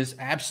brain is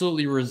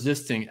absolutely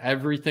resisting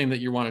everything that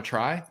you want to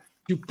try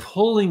to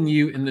pulling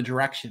you in the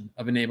direction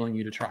of enabling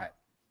you to try it.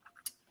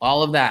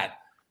 All of that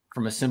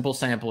from a simple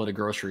sample at a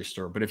grocery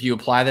store. But if you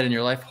apply that in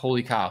your life,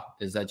 holy cow,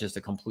 is that just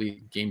a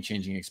complete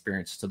game-changing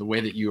experience to the way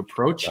that you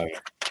approach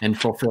and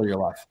fulfill your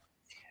life.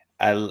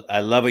 I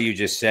love what you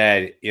just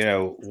said. You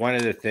know, one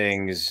of the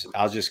things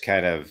I'll just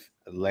kind of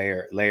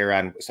layer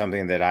on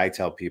something that I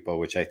tell people,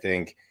 which I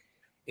think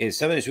is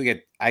sometimes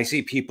I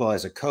see people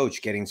as a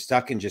coach getting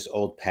stuck in just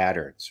old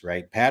patterns,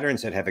 right?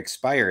 Patterns that have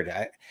expired.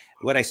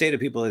 What I say to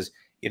people is,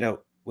 you know,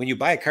 when you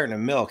buy a carton of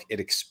milk, it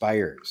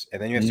expires,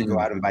 and then you have to go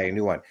out and buy a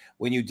new one.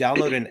 When you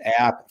download an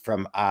app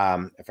from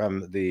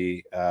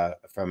the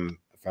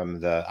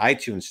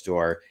iTunes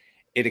store,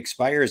 it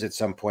expires at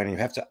some point, and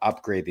you have to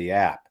upgrade the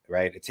app,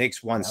 right? It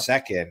takes 1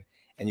 second,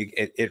 and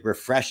it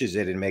refreshes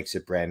it and makes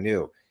it brand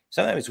new.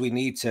 Sometimes we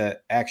need to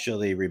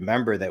actually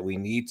remember that we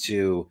need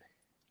to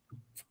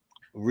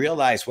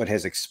realize what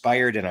has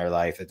expired in our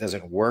life that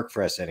doesn't work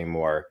for us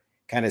anymore.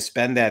 Kind of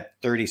spend that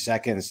 30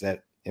 seconds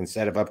that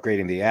instead of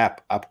upgrading the app,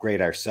 upgrade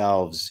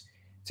ourselves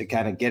to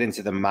kind of get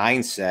into the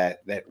mindset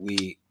that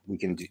we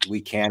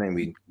can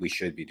and we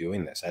should be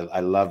doing this.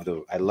 I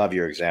love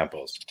your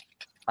examples.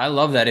 I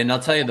love that. And I'll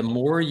tell you, the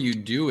more you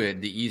do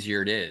it, the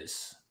easier it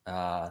is.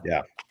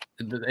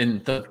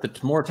 And the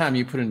more time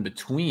you put in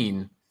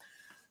between,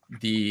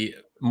 the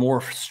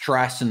more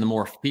stress and the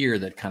more fear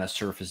that kind of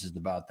surfaces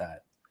about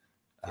that.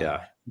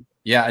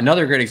 Yeah.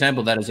 Another great example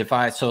of that is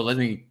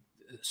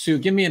Sue,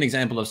 give me an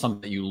example of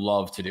something that you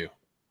love to do.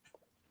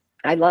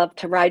 I love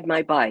to ride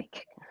my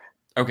bike.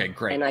 Okay,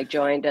 great. And I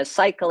joined a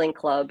cycling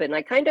club, and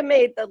I kind of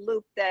made the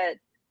loop that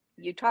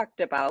you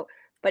talked about.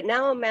 But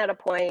now I'm at a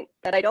point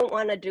that I don't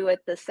want to do it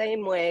the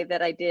same way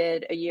that I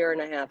did a year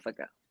and a half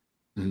ago.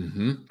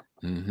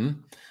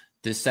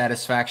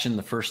 Dissatisfaction,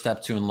 the first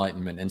step to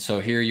enlightenment. And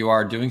so here you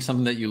are doing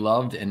something that you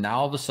loved, and now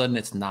all of a sudden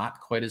it's not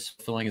quite as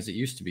fulfilling as it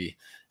used to be.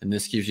 And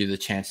this gives you the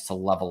chance to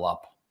level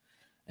up.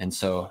 And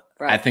so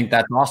I think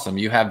that's awesome.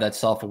 You have that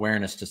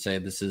self-awareness to say,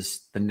 this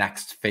is the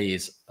next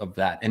phase of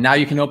that. And now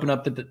you can open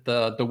up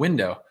the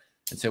window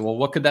and say, well,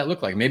 what could that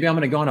look like? Maybe I'm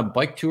going to go on a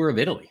bike tour of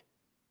Italy.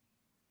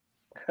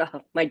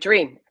 My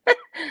dream.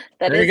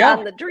 That There you is go.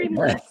 on the dream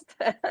list.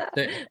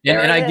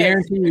 And I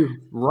guarantee you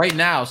right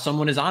now,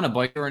 someone is on a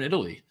bike or in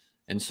Italy.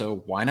 And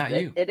so why not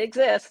you? It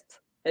exists.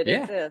 It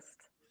Yeah. exists.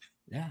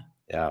 Yeah.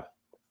 Yeah.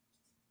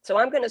 So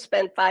I'm going to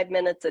spend 5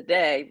 minutes a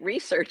day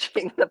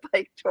researching the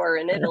bike tour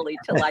in Italy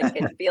till I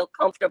can feel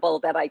comfortable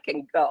that I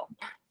can go.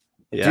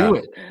 Yeah. Do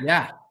it.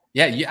 Yeah.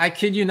 Yeah. I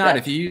kid you not.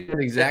 That's if you use the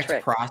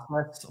exact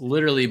process,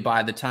 literally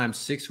by the time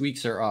 6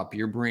 weeks are up,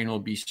 your brain will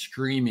be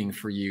screaming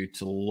for you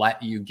to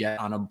let you get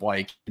on a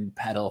bike and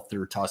pedal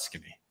through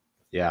Tuscany.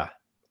 Yeah.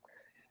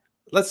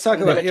 Let's talk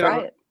about, try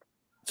it.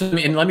 So,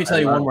 and let me tell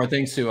you one more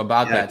thing, Sue,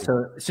 about that.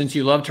 So since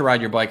you love to ride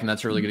your bike, and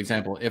that's a really good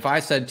example, if I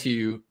said to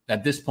you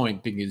at this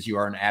point, because you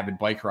are an avid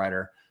bike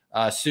rider,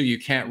 Sue, you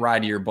can't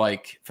ride your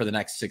bike for the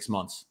next 6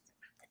 months,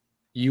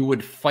 you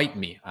would fight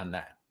me on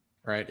that,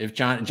 right? If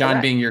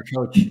John being your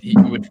coach, you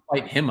would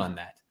fight him on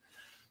that.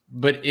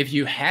 But if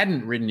you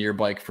hadn't ridden your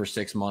bike for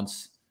 6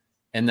 months,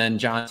 and then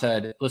John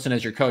said, listen,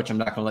 as your coach, I'm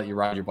not going to let you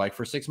ride your bike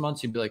for 6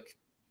 months, you'd be like,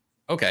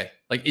 okay,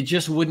 like it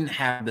just wouldn't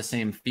have the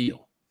same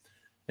feel.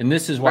 And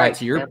this is why,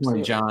 to your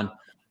point, John,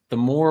 the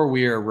more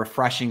we are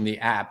refreshing the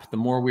app, the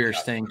more we are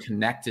staying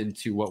connected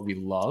to what we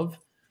love,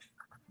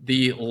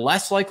 the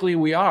less likely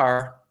we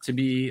are to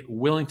be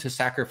willing to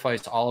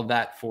sacrifice all of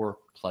that for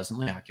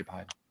pleasantly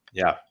occupied.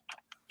 Yeah.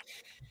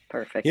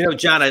 Perfect. You know,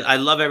 John, I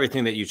love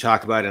everything that you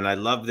talk about, and I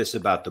love this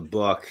about the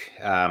book.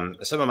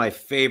 Some of my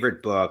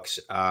favorite books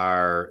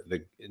are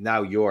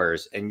now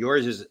yours, and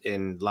yours is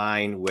in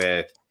line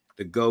with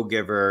The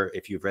Go-Giver,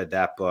 if you've read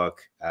that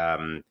book.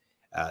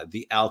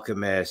 The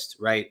Alchemist,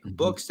 right? Mm-hmm.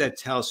 Books that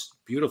tell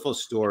beautiful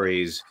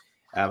stories.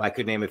 I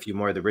could name a few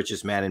more. The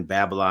Richest Man in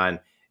Babylon.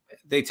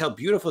 They tell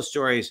beautiful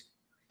stories,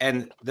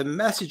 and the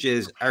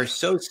messages are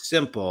so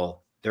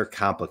simple, they're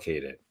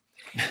complicated.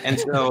 And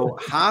so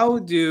how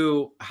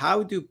do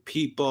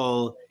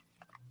people,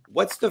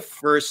 what's the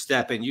first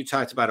step? And you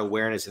talked about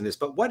awareness in this,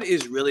 but what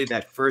is really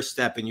that first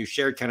step? And you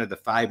shared kind of the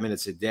 5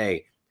 minutes a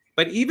day.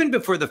 But even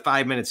before the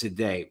 5 minutes a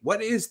day,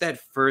 what is that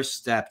first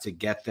step to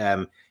get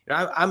them? You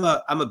know,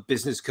 I'm a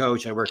business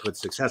coach. I work with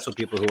successful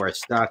people who are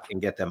stuck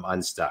and get them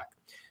unstuck.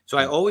 So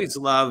I always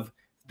love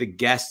the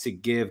guests to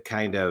give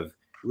kind of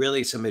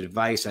really some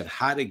advice on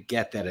how to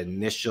get that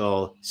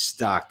initial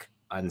stuck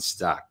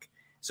unstuck.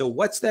 So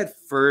what's that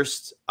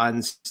first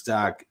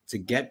unstuck to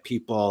get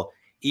people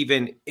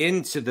even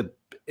into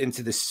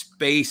the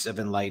space of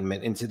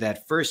enlightenment, into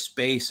that first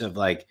space of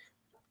like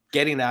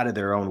getting out of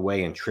their own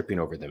way and tripping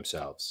over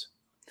themselves?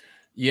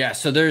 Yeah.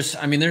 So there's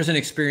an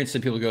experience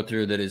that people go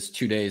through that is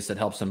 2 days that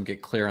helps them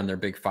get clear on their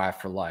big 5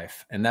 for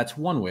life. And that's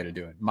one way to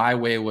do it. My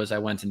way was I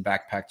went and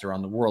backpacked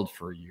around the world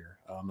for a year.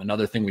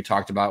 Another thing we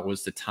talked about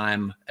was the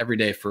time every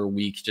day for a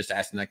week, just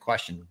asking that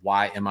question,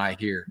 why am I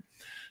here?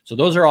 So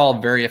those are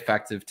all very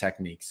effective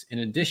techniques. In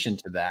addition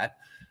to that,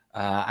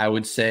 I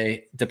would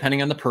say,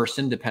 depending on the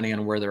person, depending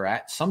on where they're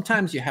at,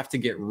 sometimes you have to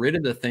get rid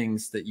of the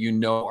things that you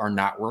know are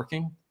not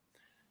working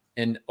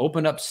and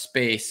open up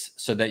space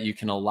so that you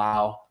can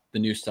allow the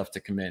new stuff to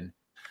come in.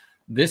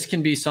 This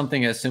can be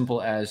something as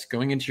simple as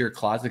going into your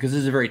closet, because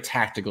this is very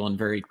tactical and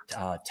very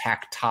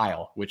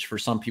tactile, which for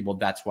some people,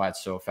 that's why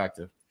it's so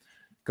effective.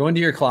 Go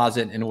into your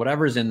closet and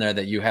whatever's in there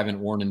that you haven't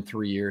worn in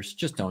 3 years,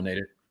 just donate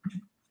it.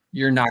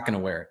 You're not going to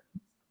wear it.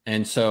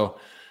 And so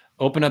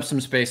open up some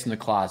space in the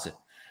closet.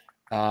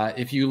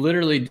 If you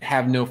literally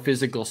have no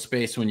physical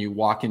space when you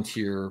walk into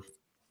your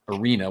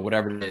arena,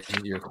 whatever it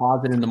is, your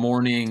closet in the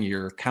morning,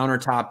 your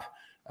countertop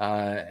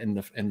in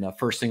the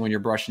first thing when you're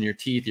brushing your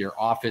teeth, your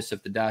office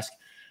at the desk,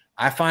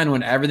 I find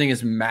when everything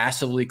is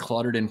massively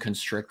cluttered and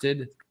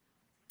constricted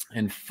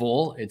and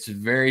full, it's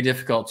very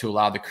difficult to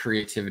allow the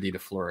creativity to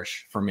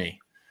flourish for me.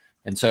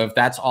 And so if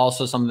that's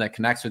also something that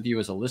connects with you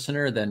as a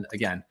listener, then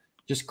again,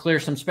 just clear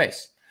some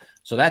space.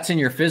 So that's in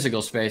your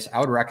physical space. I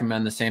would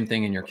recommend the same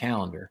thing in your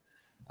calendar.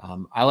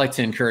 I like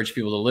to encourage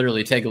people to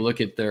literally take a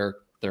look at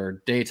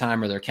their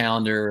daytime or their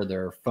calendar, or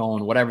their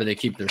phone, whatever they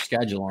keep their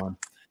schedule on.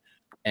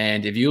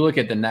 And if you look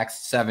at the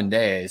next 7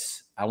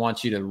 days, I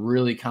want you to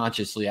really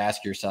consciously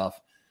ask yourself,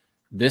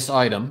 this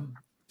item,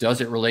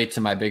 does it relate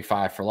to my big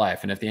 5 for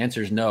life? And if the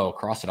answer is no,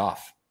 cross it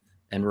off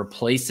and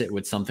replace it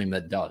with something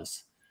that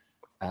does.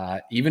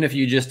 Even if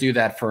you just do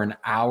that for an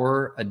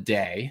hour a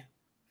day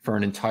for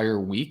an entire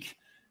week,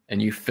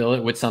 and you fill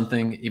it with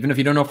something, even if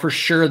you don't know for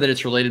sure that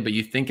it's related, but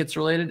you think it's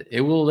related, it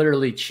will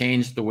literally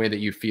change the way that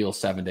you feel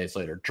 7 days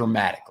later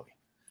dramatically.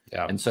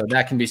 Yeah. And so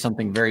that can be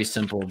something very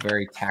simple,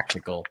 very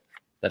tactical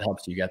that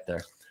helps you get there.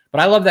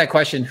 But I love that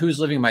question. Who's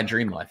living my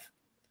dream life?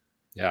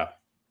 Yeah.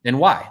 And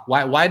why?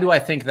 Why do I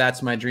think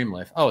that's my dream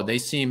life? Oh, they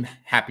seem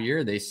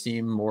happier. They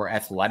seem more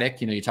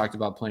athletic. You know, you talked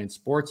about playing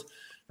sports,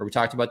 or we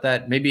talked about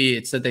that. Maybe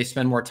it's that they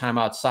spend more time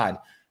outside.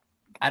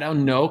 I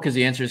don't know, because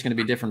the answer is going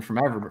to be different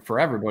for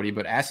everybody,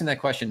 but asking that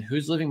question,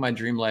 who's living my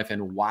dream life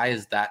and why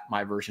is that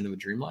my version of a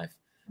dream life?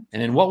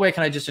 And in what way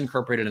can I just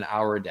incorporate an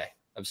hour a day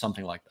of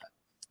something like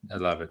that? I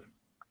love it.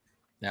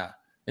 Yeah.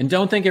 And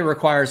don't think it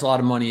requires a lot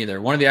of money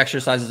either. One of the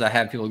exercises I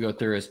have people go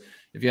through is,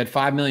 if you had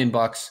 $5 million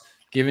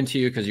given to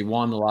you because you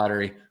won the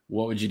lottery,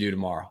 what would you do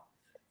tomorrow?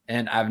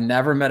 And I've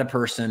never met a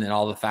person in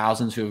all the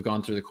thousands who have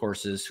gone through the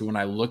courses who, when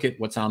I look at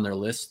what's on their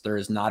list, there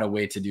is not a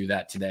way to do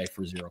that today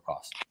for zero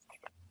cost.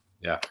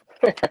 Yeah.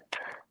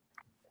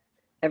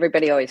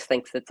 Everybody always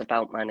thinks it's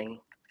about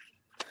money.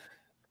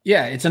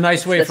 Yeah, it's a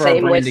nice way The for our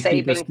same brain with to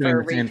keep us saving doing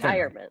for the same thing.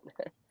 retirement.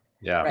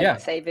 Yeah. Right. Yeah.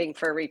 Saving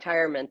for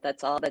retirement.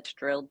 That's all that's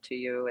drilled to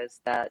you,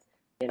 is that,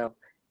 you know,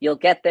 you'll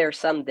get there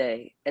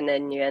someday, and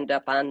then you end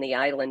up on the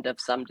island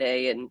of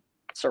someday and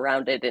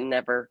surrounded and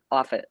never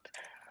off it.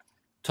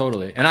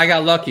 Totally. And I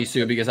got lucky,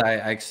 Sue, because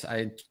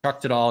I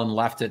chucked it all and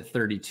left at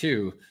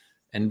 32.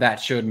 And that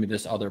showed me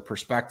this other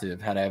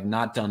perspective. Had I have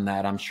not done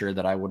that, I'm sure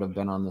that I would have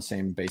been on the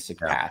same basic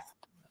path.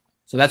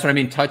 So that's what I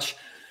mean. Touch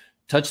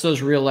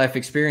those real life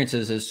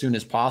experiences as soon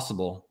as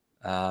possible,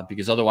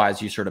 because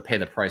otherwise you sort of pay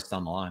the price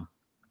down the line.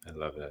 I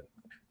love that.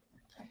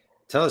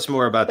 Tell us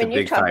more about When the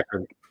you big talk-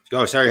 five.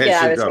 Oh, sorry.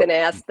 Yeah, Sue, I was go. going to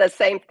ask the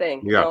same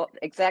thing. Yeah. No,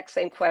 exact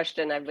same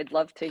question. I would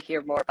love to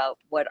hear more about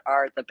what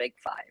are the big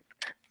five.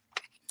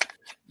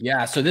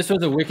 Yeah, so this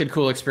was a wicked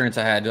cool experience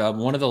I had.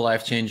 One of the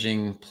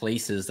life-changing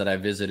places that I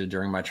visited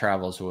during my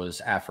travels was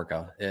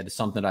Africa. It's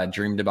something I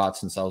dreamed about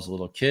since I was a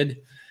little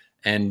kid.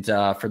 And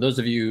for those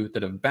of you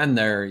that have been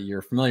there,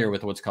 you're familiar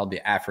with what's called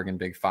the African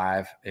Big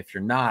Five. If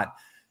you're not,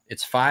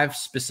 it's 5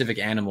 specific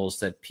animals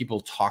that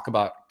people talk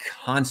about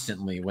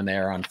constantly when they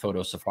are on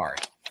photo safari.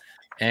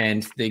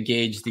 And they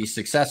gauge the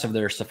success of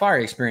their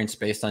safari experience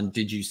based on,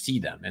 did you see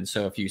them? And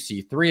so if you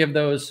see 3 of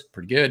those,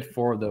 pretty good,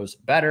 4 of those,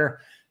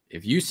 better.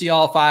 If you see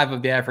all 5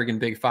 of the African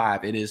Big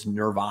Five, it is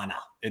nirvana.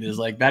 It is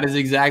like, that is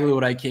exactly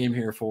what I came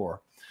here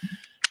for.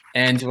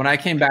 And when I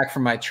came back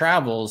from my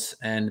travels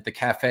and the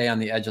cafe on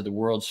the edge of the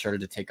world started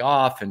to take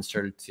off and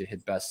started to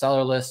hit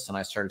bestseller lists, and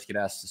I started to get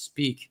asked to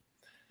speak,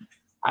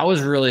 I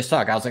was really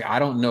stuck. I was like, I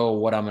don't know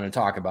what I'm going to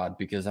talk about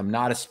because I'm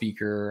not a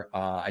speaker.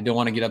 I don't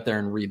want to get up there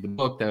and read the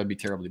book. That would be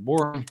terribly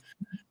boring,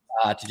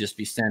 to just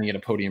be standing at a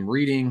podium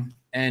reading.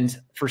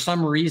 And for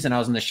some reason, I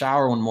was in the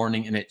shower one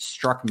morning and it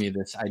struck me,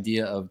 this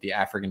idea of the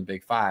African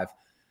Big Five.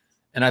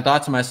 And I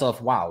thought to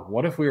myself, wow,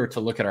 what if we were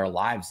to look at our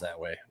lives that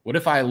way? What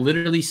if I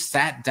literally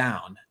sat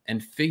down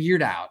and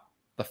figured out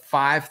the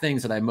 5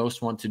 things that I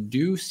most want to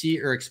do,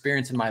 see, or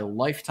experience in my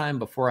lifetime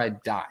before I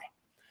die?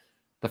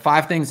 The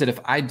 5 things that if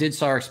I did,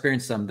 saw, or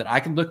experience them, that I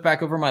could look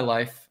back over my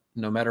life,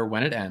 no matter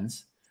when it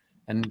ends,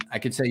 and I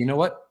could say, you know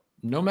what?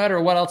 No matter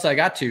what else I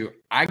got to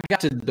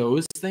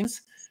those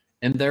things,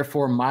 and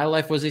therefore my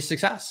life was a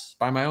success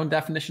by my own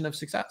definition of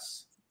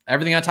success.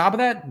 Everything on top of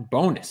that,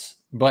 bonus.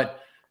 But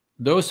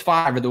those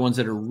 5 are the ones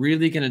that are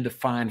really going to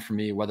define for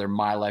me whether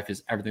my life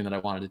is everything that I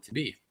wanted it to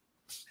be.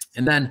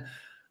 And then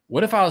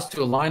what if I was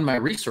to align my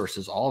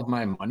resources, all of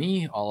my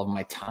money, all of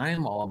my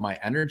time, all of my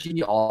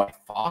energy, all of my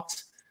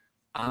thoughts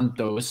on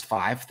those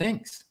 5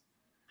 things?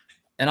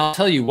 And I'll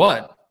tell you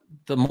what,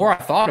 the more I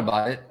thought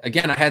about it,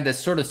 again, I had this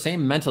sort of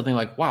same mental thing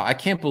like, wow, I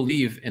can't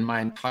believe in my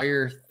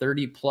entire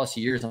 30 plus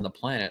years on the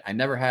planet, I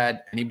never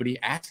had anybody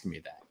ask me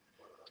that.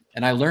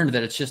 And I learned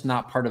that it's just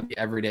not part of the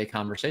everyday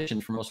conversation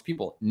for most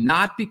people,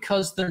 not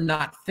because they're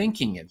not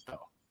thinking it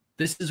though.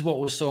 This is what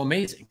was so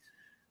amazing.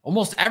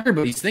 Almost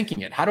everybody's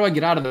thinking it. How do I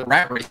get out of the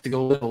rat race to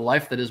go live a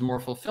life that is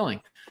more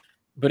fulfilling?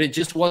 But it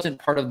just wasn't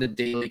part of the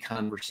daily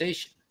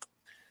conversation.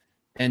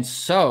 And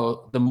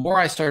so the more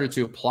I started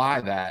to apply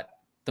that,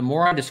 the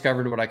more I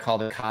discovered what I call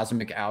the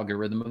cosmic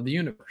algorithm of the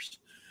universe.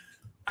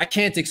 I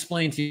can't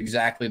explain to you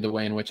exactly the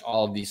way in which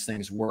all of these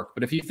things work,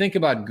 but if you think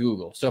about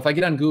Google, so if I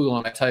get on Google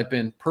and I type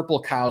in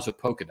purple cows with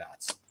polka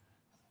dots,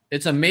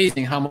 it's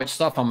amazing how much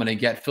stuff I'm going to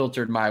get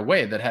filtered my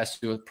way that has to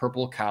do with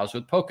purple cows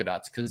with polka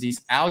dots, because these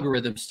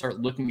algorithms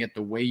start looking at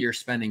the way you're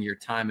spending your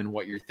time and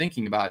what you're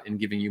thinking about and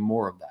giving you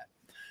more of that.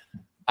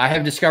 I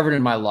have discovered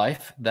in my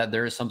life that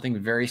there is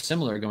something very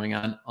similar going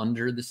on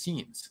under the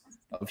scenes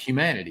of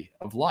humanity,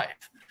 of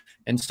life.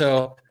 And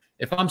so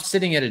if I'm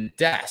sitting at a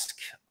desk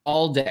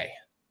all day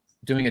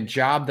doing a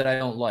job that I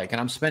don't like,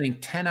 and I'm spending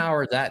 10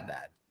 hours at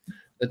that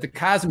the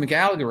cosmic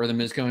algorithm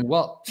is going,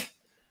 well,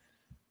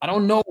 I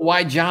don't know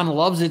why John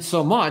loves it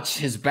so much.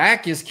 His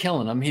back is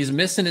killing him. He's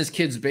missing his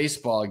kid's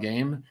baseball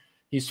game.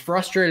 He's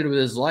frustrated with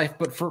his life,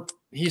 but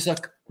he's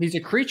a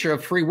creature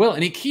of free will,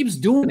 and he keeps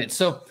doing it.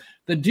 So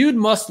the dude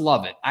must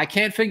love it. I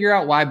can't figure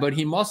out why, but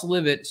he must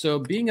live it. So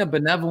being a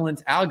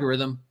benevolent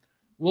algorithm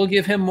will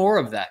give him more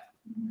of that.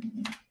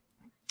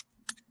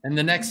 And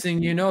the next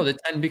thing you know, the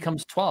 10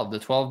 becomes 12. The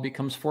 12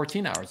 becomes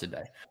 14 hours a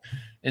day.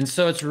 And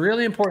so it's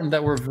really important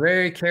that we're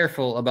very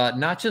careful about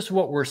not just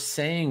what we're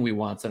saying we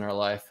want in our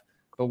life,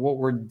 but what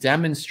we're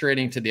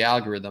demonstrating to the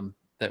algorithm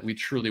that we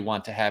truly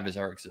want to have as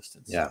our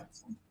existence. Yeah.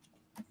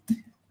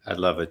 I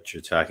love what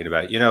you're talking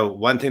about. You know,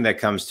 one thing that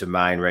comes to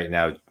mind right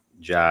now,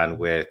 John,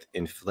 with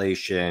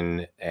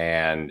inflation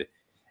and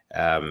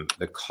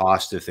the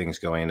cost of things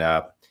going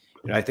up,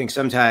 you know, I think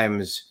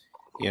sometimes,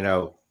 you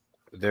know,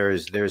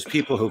 there's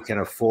people who can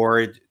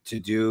afford to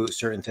do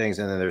certain things,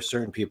 and then there's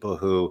certain people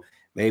who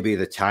maybe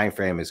the time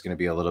frame is going to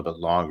be a little bit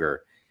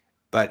longer.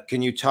 But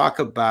can you talk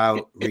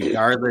about,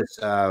 regardless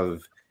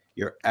of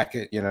your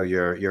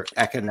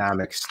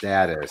economic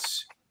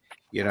status,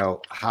 you know,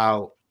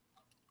 how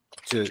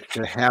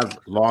to have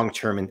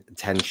long-term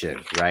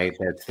intention, right?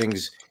 That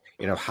things,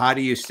 how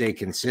do you stay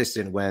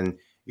consistent when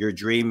your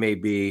dream may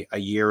be a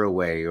year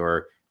away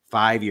or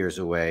 5 years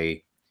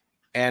away?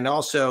 And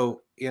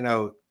also,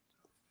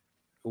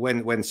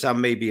 when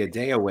some may be a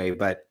day away,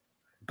 but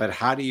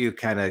how do you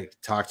kind of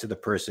talk to the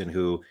person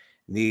who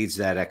needs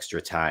that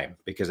extra time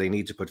because they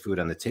need to put food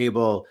on the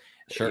table?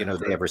 Sure.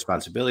 They have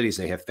responsibilities,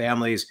 they have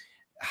families.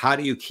 How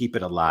do you keep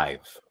it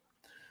alive?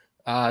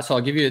 So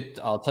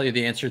I'll tell you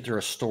the answer through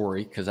a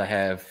story, because I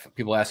have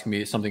people asking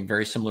me something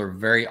very similar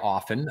very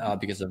often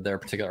because of their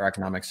particular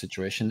economic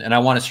situation. And I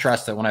want to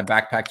stress that when I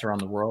backpacked around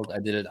the world, I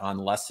did it on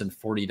less than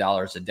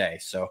 $40 a day.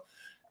 So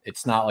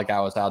it's not like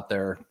I was out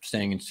there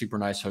staying in super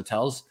nice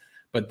hotels,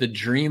 but the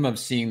dream of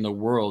seeing the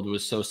world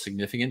was so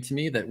significant to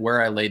me that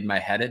where I laid my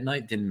head at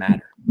night didn't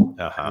matter.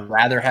 I'd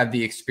rather have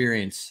the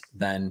experience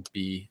than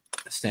be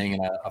staying in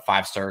a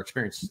 5-star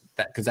experience,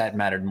 because that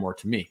mattered more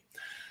to me.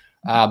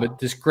 But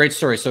this great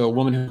story. So a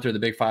woman who went through the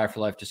Big 5 for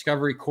Life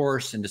Discovery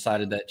course and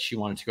decided that she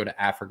wanted to go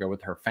to Africa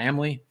with her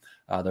family.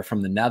 They're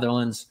from the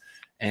Netherlands.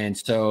 And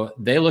so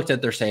they looked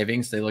at their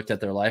savings, they looked at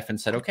their life and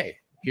said, okay,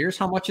 here's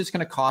how much it's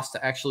going to cost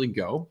to actually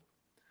go.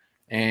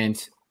 And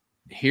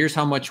here's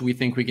how much we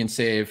think we can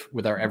save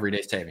with our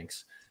everyday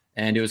savings.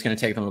 And it was going to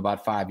take them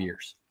about 5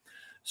 years.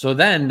 So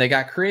then they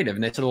got creative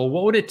and they said, well,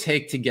 what would it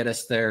take to get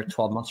us there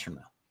 12 months from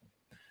now?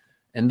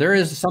 And there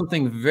is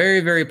something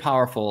very, very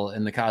powerful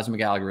in the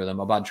cosmic algorithm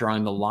about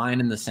drawing the line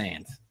in the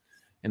sand.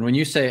 And when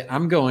you say,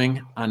 I'm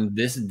going on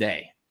this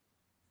day,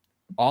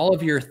 all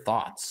of your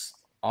thoughts,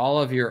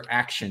 all of your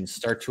actions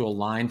start to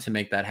align to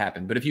make that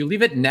happen. But if you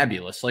leave it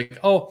nebulous, like,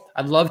 oh,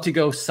 I'd love to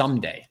go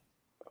someday,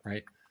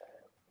 right?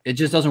 It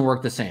just doesn't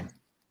work the same.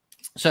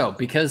 So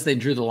because they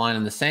drew the line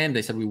in the sand,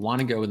 they said, we want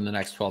to go in the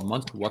next 12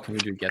 months. What can we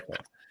do to get there?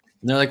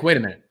 And they're like, wait a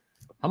minute.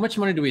 How much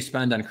money do we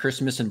spend on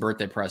Christmas and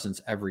birthday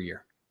presents every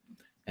year?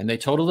 And they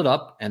totaled it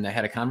up and they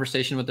had a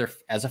conversation with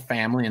as a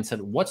family and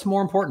said, what's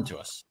more important to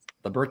us?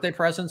 The birthday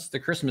presents, the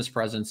Christmas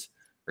presents,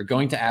 or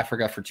going to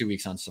Africa for 2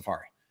 weeks on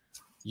safari?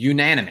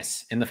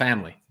 Unanimous in the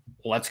family.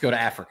 Let's go to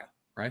Africa,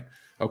 right?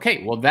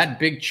 Okay, well, that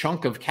big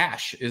chunk of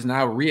cash is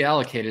now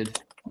reallocated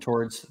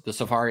towards the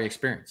safari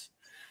experience.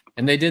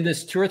 And they did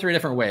this 2 or 3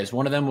 different ways.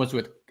 One of them was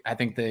with, I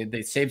think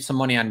they saved some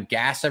money on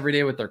gas every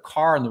day with their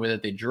car and the way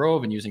that they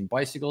drove, and using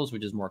bicycles,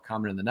 which is more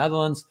common in the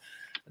Netherlands.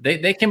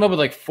 They came up with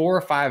like 4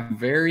 or 5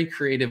 very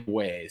creative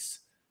ways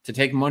to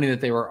take money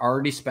that they were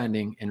already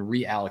spending and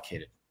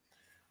reallocate it.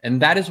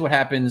 And that is what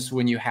happens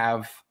when you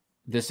have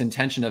this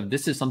intention of,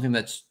 this is something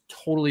that's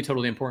totally,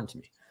 totally important to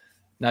me.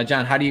 Now,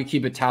 John, how do you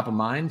keep it top of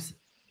mind?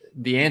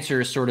 The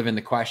answer is sort of in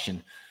the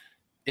question.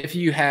 If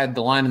you had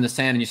the line in the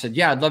sand and you said,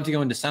 yeah, I'd love to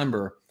go in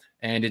December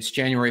and it's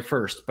January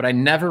 1st, but I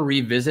never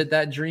revisit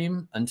that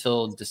dream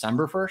until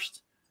December 1st,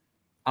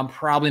 I'm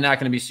probably not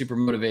going to be super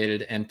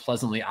motivated, and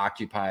pleasantly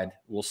occupied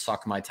will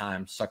suck my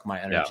time, suck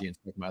my energy, and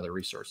suck my other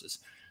resources.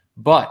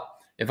 But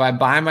if I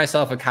buy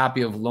myself a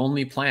copy of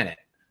Lonely Planet,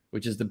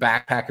 which is the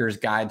backpacker's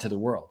guide to the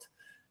world,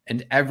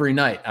 and every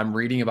night I'm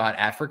reading about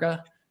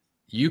Africa,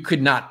 you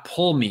could not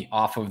pull me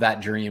off of that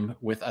dream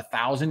with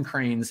 1,000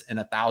 cranes and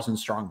 1,000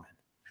 strongmen,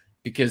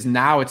 because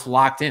now it's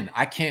locked in.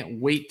 I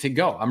can't wait to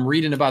go. I'm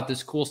reading about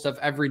this cool stuff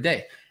every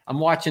day. I'm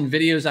watching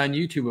videos on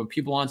YouTube of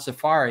people on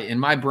safari, and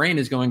my brain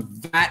is going,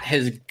 that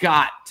has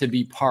got to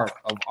be part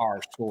of our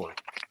story.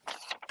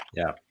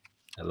 Yeah,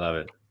 I love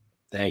it.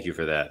 Thank you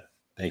for that.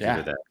 Thank you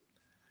for that.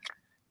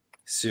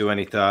 Sue,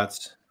 any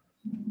thoughts?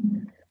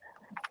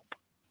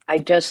 I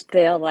just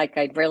feel like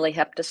I really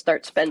have to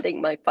start spending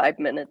my 5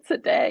 minutes a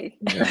day.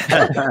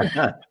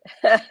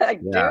 I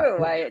do.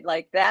 I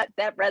like that.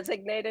 That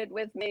resonated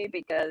with me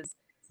because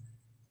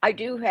I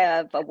do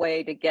have a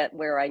way to get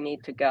where I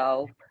need to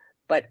go.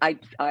 But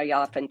I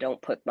often don't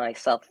put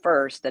myself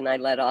first, and I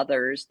let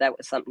others. That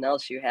was something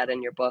else you had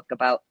in your book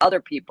about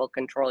other people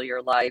control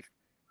your life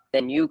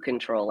than you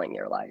controlling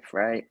your life,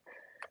 right?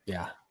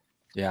 Yeah.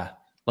 Yeah.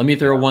 Let me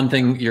throw one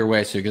thing your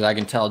way, Sue, because I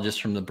can tell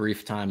just from the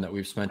brief time that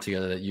we've spent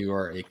together that you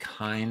are a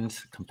kind,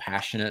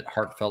 compassionate,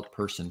 heartfelt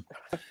person.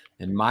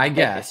 And my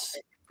guess,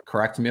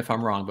 correct me if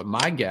I'm wrong, but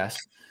my guess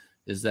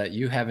is that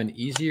you have an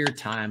easier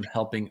time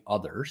helping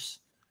others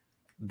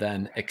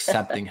than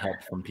accepting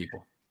help from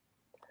people.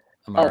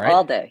 Am I right?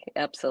 All day.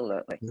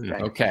 Absolutely.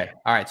 Right. Okay.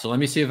 All right. So let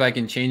me see if I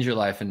can change your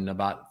life in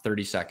about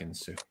 30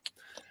 seconds, Sue.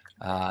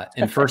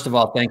 And first of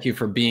all, thank you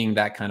for being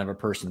that kind of a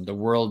person. The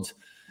world's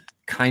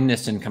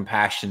kindness and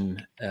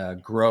compassion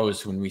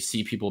grows when we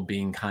see people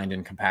being kind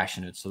and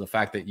compassionate. So the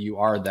fact that you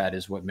are that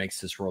is what makes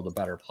this world a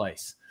better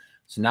place.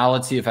 So now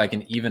let's see if I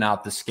can even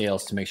out the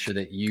scales to make sure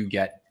that you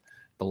get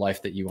the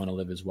life that you want to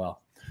live as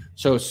well.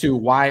 So Sue,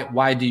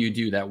 why do you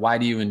do that? Why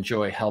do you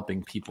enjoy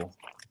helping people?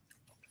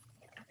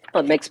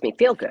 Well, it makes me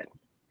feel good.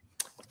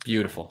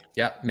 Beautiful.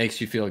 Yep.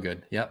 Makes you feel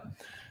good. Yep.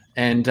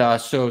 And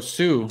so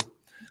Sue,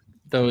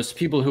 those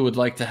people who would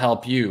like to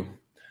help you,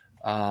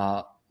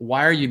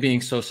 why are you being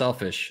so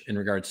selfish in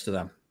regards to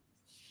them?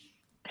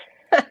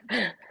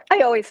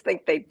 I always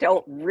think they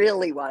don't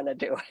really want to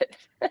do it.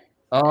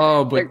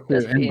 Oh, but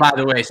Sue, and being... by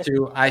the way,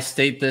 Sue, I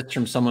state this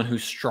from someone who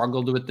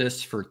struggled with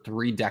this for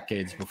 3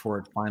 decades before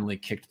it finally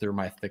kicked through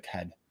my thick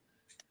head.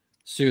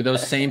 Sue,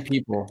 those same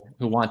people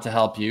who want to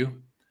help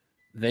you,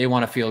 they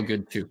want to feel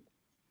good too.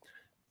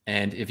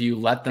 And if you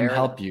let them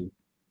help you,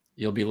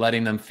 you'll be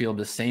letting them feel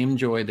the same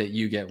joy that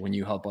you get when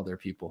you help other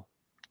people.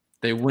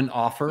 They wouldn't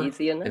offer if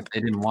they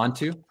didn't want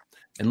to.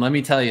 And let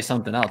me tell you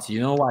something else.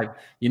 You know why?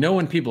 You know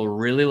when people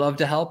really love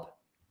to help?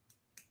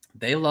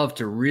 They love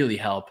to really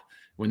help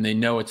when they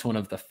know it's one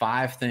of the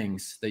 5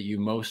 things that you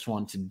most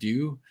want to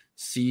do,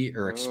 see,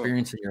 or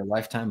experience in your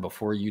lifetime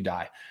before you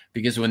die.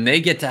 Because when they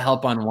get to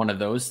help on one of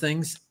those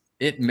things,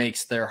 it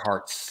makes their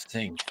hearts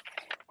sing.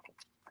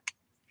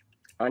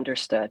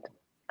 Understood.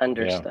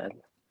 Understood.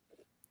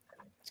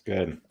 It's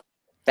good.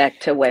 Back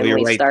to when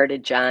we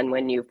started, John,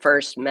 when you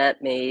first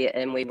met me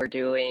and we were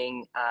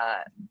doing,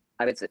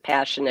 I was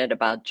passionate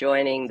about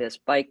joining this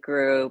bike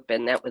group,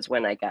 and that was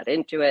when I got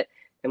into it.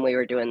 And we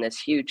were doing this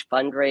huge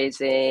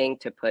fundraising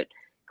to put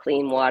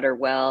clean water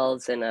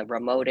wells in a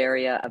remote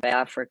area of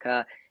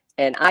Africa.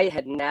 And I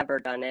had never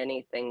done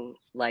anything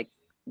like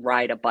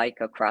ride a bike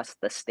across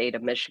the state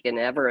of Michigan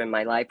ever in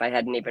my life. I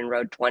hadn't even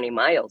rode 20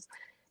 miles.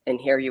 And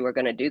here you were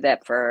going to do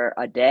that for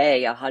a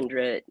day,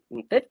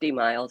 150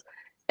 miles.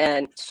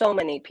 And so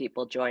many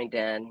people joined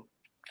in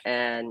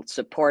and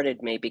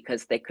supported me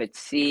because they could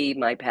see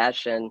my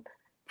passion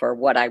for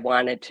what I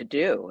wanted to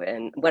do.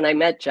 And when I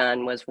met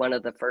John was one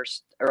of the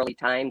first early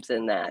times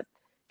in that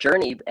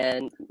journey,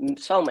 and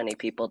so many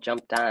people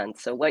jumped on.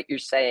 So what you're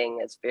saying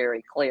is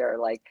very clear.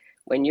 Like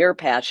when you're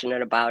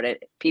passionate about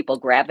it, people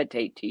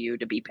gravitate to you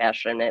to be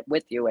passionate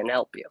with you and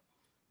help you.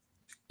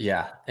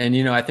 Yeah. And,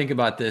 you know, I think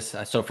about this.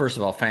 So first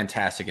of all,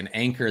 fantastic. And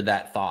anchor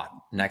that thought.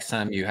 Next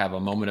time you have a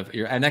moment of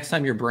next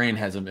time your brain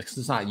has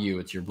it's not you,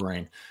 it's your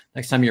brain.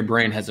 Next time your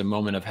brain has a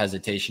moment of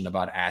hesitation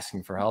about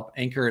asking for help,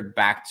 anchor it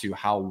back to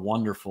how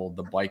wonderful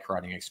the bike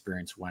riding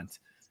experience went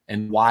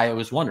and why it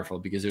was wonderful,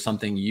 because it was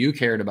something you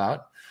cared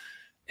about.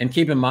 And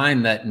keep in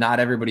mind that not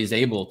everybody's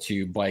able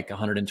to bike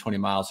 120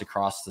 miles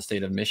across the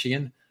state of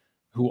Michigan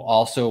who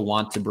also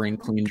want to bring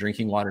clean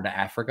drinking water to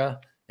Africa.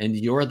 And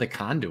you're the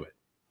conduit.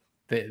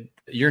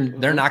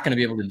 They're not going to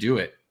be able to do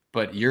it,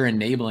 but you're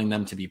enabling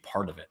them to be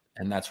part of it.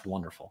 And that's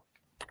wonderful.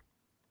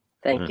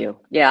 Thank you.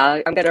 Yeah,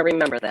 I'm going to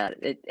remember that.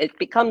 It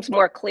becomes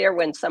more clear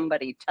when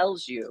somebody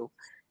tells you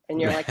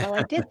and you're like, well,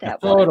 I did that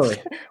totally.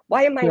 once.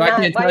 Why am I not? I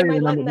can't why tell am you I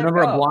the letting that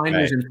number go? of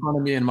blinders in front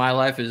of me in my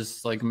life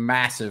is like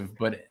massive,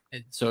 but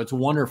so it's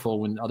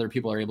wonderful when other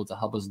people are able to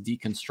help us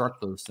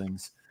deconstruct those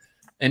things.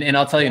 And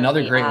I'll tell you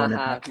another great one.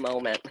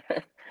 Moment.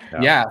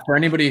 Yeah. For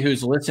anybody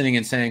who's listening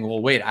and saying,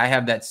 well, wait, I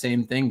have that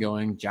same thing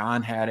going.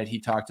 John had it. He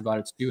talked about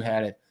it. Stu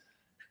had it.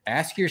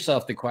 Ask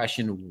yourself the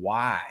question,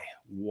 why?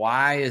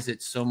 Why is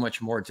it so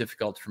much more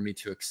difficult for me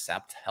to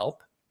accept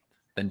help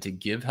than to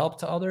give help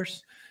to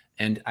others?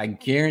 And I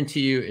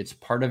guarantee you it's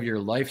part of your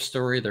life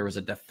story. There was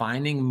a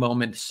defining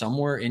moment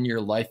somewhere in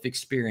your life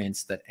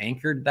experience that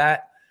anchored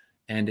that.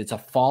 And it's a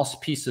false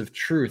piece of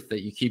truth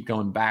that you keep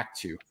going back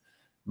to.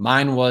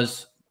 Mine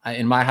was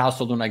in my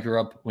household when I grew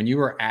up, when you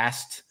were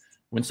asked,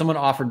 when someone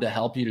offered to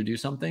help you to do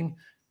something,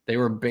 they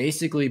were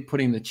basically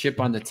putting the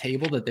chip on the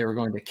table that they were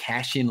going to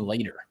cash in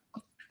later.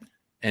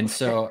 And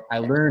so I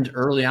learned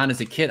early on as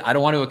a kid, I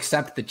don't want to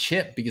accept the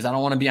chip because I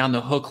don't want to be on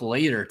the hook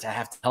later to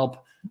have to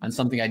help on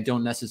something I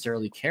don't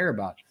necessarily care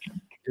about.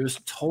 It was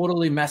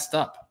totally messed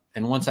up.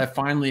 And once I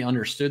finally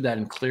understood that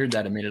and cleared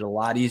that, it made it a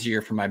lot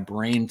easier for my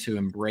brain to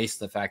embrace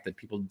the fact that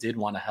people did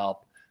want to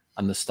help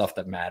on the stuff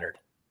that mattered.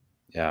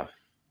 Yeah.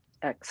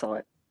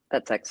 Excellent.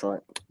 That's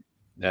excellent.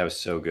 That was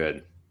so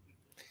good.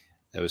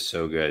 That was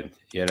so good.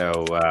 You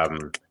know,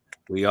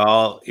 we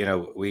all, you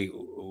know,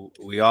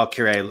 we all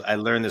carry, I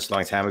learned this a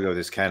long time ago.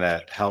 This kind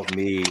of helped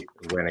me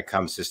when it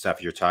comes to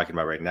stuff you're talking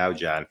about right now,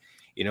 John.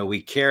 You know,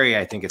 we carry,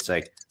 I think it's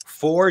like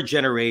 4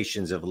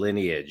 generations of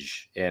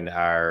lineage in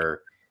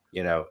our,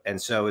 you know,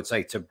 and so it's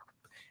like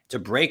to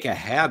break a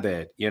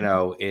habit, you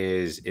know,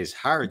 is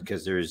hard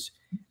because there's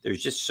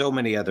just so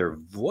many other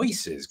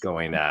voices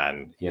going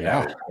on, you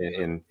know,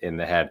 in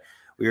the head.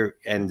 We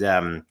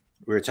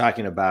were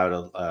talking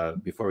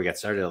about before we got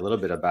started a little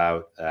bit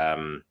about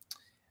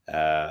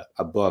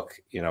a book,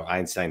 you know,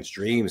 Einstein's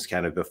Dreams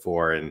kind of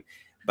before,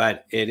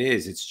 but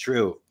it's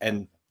true.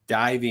 And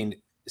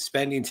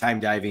spending time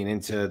diving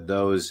into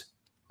those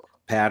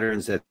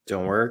patterns that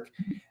don't work.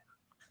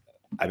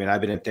 I mean,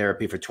 I've been in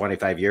therapy for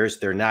 25 years.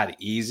 They're not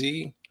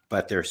easy,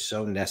 but they're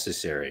so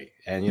necessary.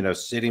 And, you know,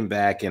 sitting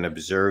back and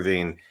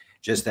observing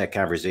just that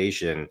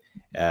conversation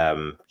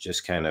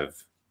just kind of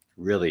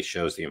really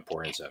shows the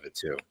importance of it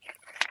too.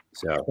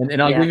 So,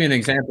 and I'll give you an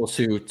example,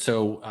 Sue.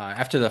 So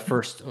after the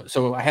first,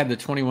 so I had the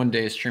 21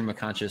 days stream of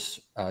conscious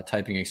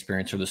typing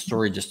experience, where the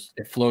story just,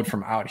 it flowed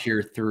from out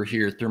here through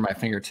my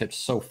fingertips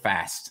so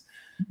fast.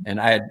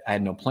 And I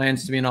had no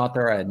plans to be an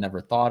author. I had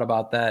never thought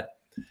about that.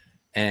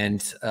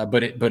 And,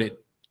 but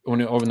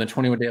when over the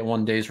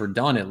 21 days were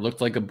done, it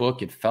looked like a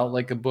book. It felt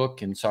like a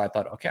book. And so I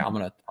thought, okay, I'm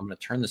going to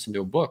turn this into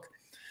a book.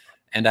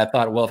 And I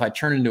thought, well, if I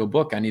turn it into a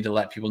book, I need to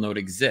let people know it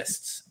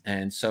exists.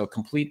 And so,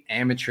 complete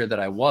amateur that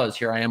I was,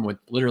 here I am with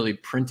literally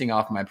printing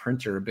off my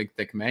printer, a big,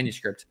 thick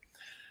manuscript.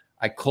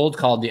 I cold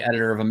called the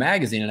editor of a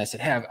magazine and I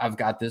said, hey, I've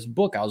got this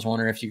book. I was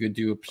wondering if you could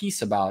do a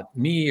piece about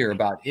me or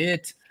about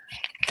it.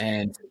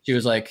 And she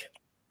was like,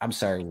 I'm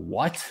sorry,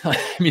 what? I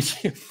mean,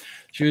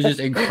 she was just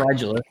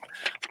incredulous.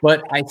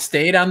 But I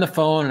stayed on the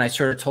phone and I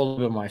sort of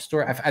told her my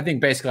story. I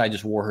think basically I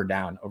just wore her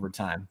down over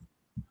time.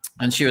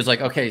 And she was like,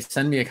 okay,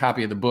 send me a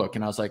copy of the book.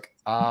 And I was like,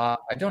 I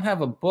don't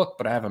have a book,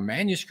 but I have a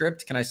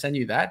manuscript. Can I send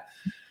you that?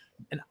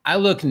 And I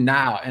look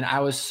now and I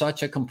was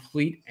such a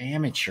complete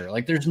amateur.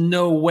 Like, there's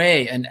no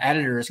way an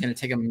editor is going to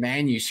take a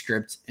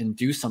manuscript and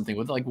do something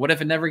with it. Like, what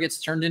if it never gets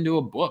turned into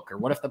a book? Or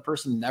what if the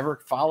person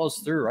never follows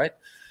through, right?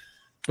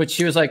 But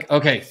she was like,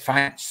 okay,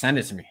 fine, send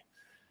it to me.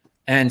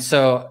 And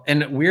so,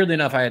 and weirdly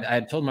enough, I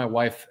had told my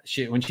wife,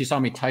 when she saw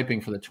me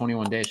typing for the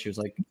 21 days, she was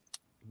like,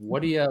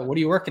 what are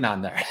you working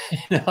on there?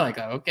 Like,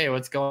 okay,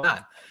 what's going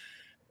on?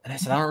 And I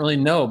said, I don't really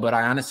know, but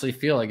I honestly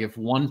feel like if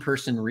one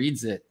person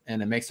reads it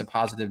and it makes a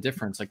positive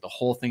difference, like the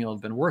whole thing will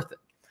have been worth it.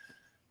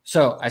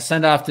 So I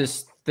send off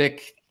this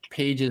thick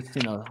pages,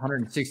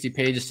 160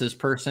 pages to this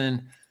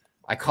person.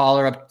 I call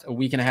her up a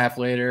week and a half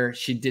later.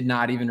 She did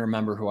not even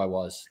remember who I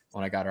was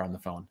when I got her on the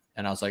phone.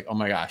 And I was like, oh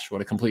my gosh,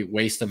 what a complete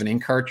waste of an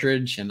ink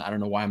cartridge. And I don't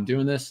know why I'm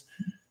doing this.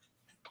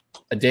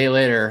 A day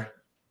later,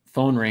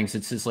 phone rings.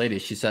 It's this lady.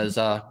 She says,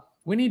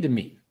 we need to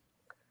meet.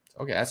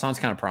 Okay, that sounds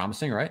kind of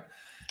promising, right?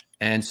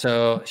 And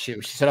so she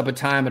set up a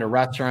time at a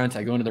restaurant.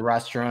 I go into the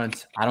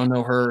restaurant. I don't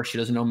know her. She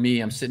doesn't know me.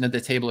 I'm sitting at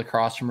the table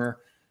across from her.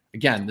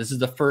 Again, this is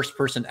the first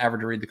person ever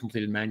to read the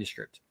completed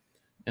manuscript.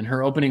 And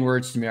her opening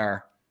words to me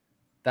are,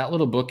 that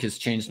little book has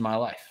changed my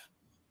life.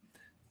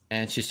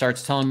 And she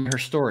starts telling me her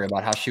story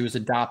about how she was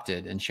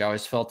adopted and she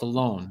always felt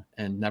alone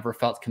and never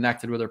felt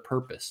connected with her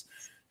purpose.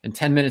 And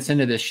 10 minutes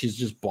into this, she's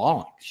just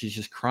bawling. She's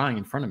just crying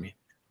in front of me.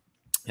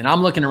 And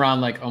I'm looking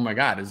around like, oh my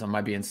God, am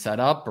I being set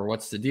up or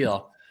what's the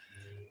deal?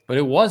 But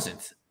it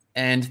wasn't.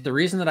 And the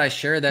reason that I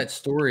share that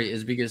story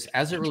is because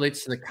as it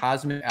relates to the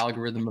cosmic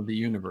algorithm of the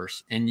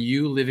universe and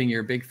you living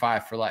your big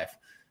five for life,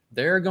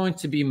 there are going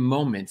to be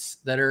moments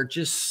that are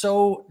just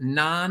so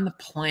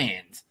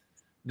non-planned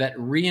that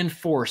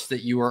reinforce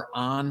that you are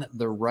on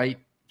the right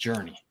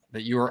journey,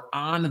 that you are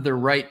on the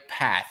right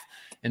path.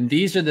 And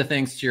these are the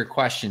things, to your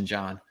question,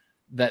 John,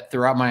 that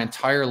throughout my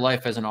entire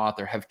life as an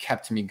author have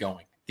kept me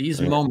going.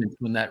 These moments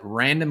when that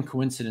random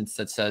coincidence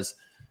that says,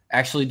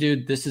 actually,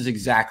 dude, this is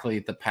exactly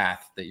the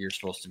path that you're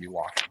supposed to be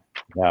walking.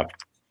 Yeah,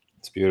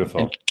 it's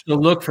beautiful. And so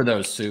look for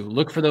those, Sue.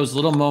 Look for those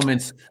little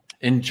moments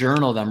and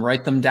journal them,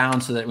 write them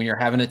down so that when you're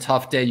having a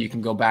tough day, you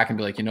can go back and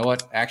be like, you know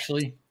what,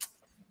 actually,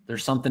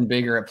 there's something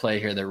bigger at play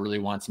here that really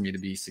wants me to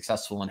be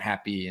successful and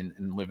happy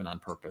and living on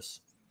purpose.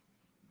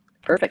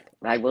 Perfect.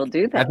 I will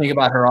do that. I think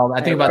about her all.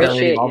 I think about that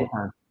lady all the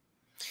time.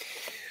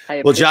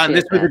 Well, John,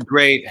 this was a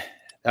great.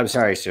 I'm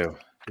sorry, Sue.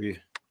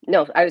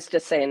 No, I was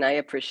just saying I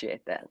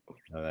appreciate that.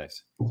 Oh,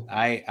 nice.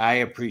 I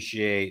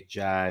appreciate,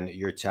 John,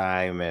 your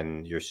time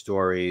and your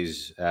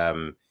stories.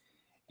 Everything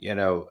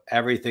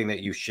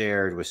that you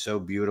shared was so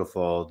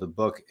beautiful. The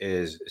book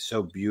is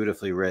so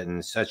beautifully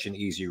written, such an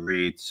easy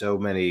read, so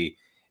many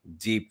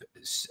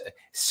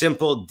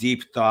simple,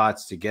 deep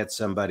thoughts to get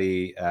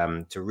somebody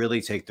to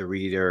really take the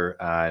reader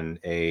on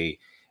a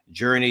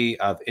journey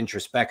of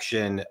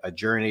introspection, a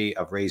journey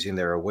of raising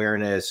their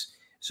awareness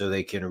so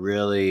they can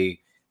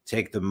really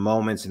take the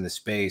moments in the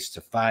space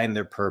to find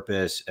their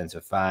purpose and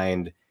to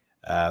find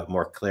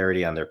more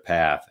clarity on their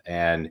path.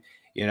 And,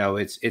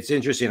 it's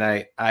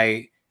interesting.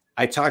 I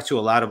talk to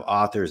a lot of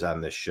authors on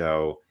this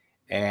show,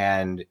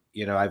 and,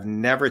 I've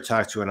never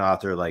talked to an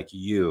author like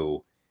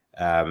you.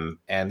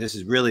 And this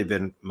has really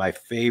been my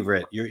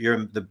favorite.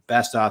 You're the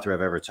best author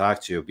I've ever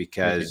talked to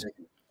because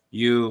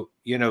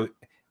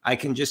I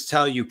can just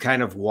tell you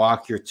kind of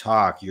walk your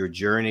talk, your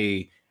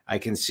journey. I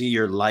can see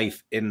your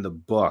life in the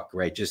book,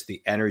 right? Just the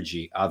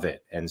energy of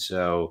it. And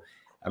so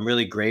I'm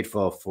really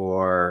grateful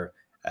for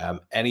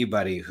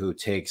anybody who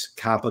takes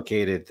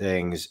complicated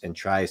things and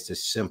tries to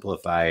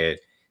simplify it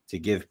to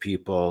give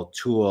people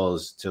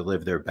tools to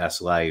live their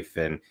best life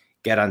and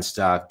get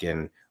unstuck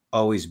and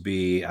always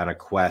be on a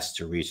quest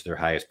to reach their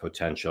highest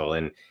potential.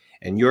 And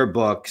your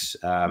books,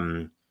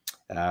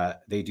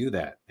 they do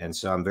that. And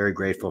so I'm very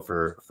grateful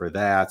for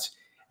that.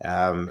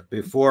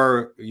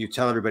 Before you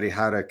tell everybody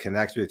how to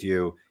connect with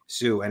you,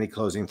 Sue, any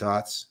closing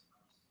thoughts?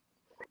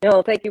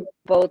 No, thank you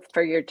both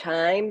for your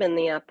time and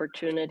the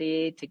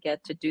opportunity to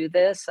get to do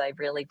this. I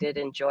really did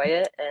enjoy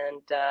it,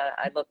 and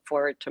I look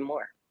forward to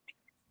more.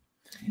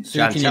 Sue,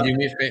 can you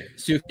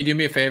do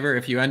me a favor?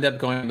 If you end up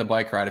going on the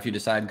bike ride, if you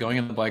decide going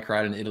on the bike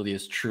ride in Italy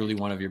is truly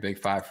one of your big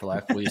five for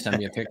life, will you send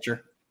me a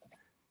picture?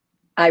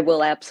 I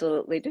will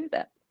absolutely do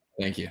that.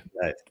 Thank you.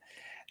 Right.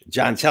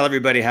 John, tell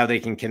everybody how they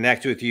can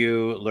connect with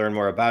you, learn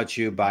more about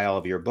you, buy all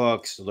of your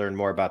books, learn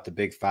more about the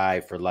Big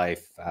Five for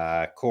Life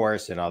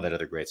course and all that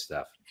other great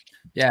stuff.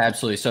 Yeah,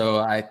 absolutely. So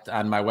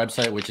on my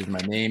website, which is my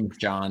name,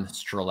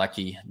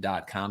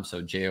 johnstrelecky.com.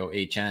 So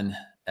JOHN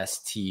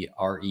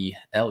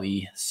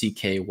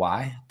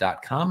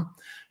Strelecky.com.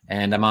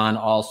 And I'm on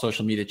all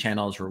social media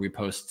channels where we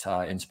post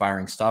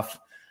inspiring stuff.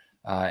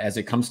 As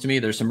it comes to me,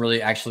 there's some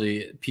really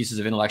actually pieces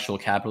of intellectual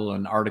capital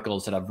and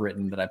articles that I've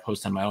written that I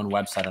post on my own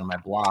website, on my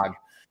blog,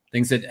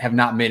 things that have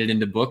not made it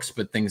into books,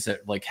 but things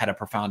that like had a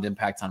profound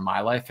impact on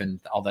my life, and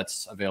all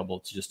that's available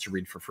to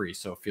read for free.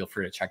 So feel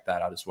free to check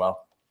that out as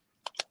well.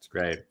 That's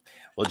great.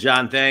 Well,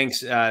 John,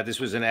 thanks. This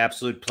was an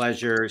absolute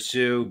pleasure.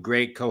 Sue,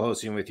 great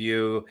co-hosting with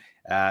you.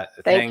 Thank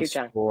you, Thanks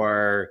John.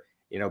 for,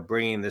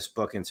 bringing this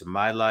book into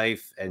my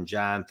life. And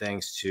John,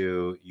 thanks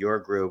to your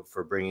group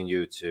for bringing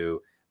you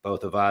to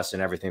both of us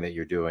and everything that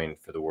you're doing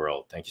for the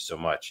world. Thank you so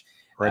much.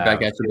 Right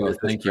back at you both.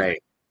 Thank you.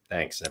 Great.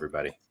 Thanks,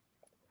 everybody.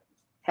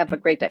 Have a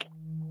great day.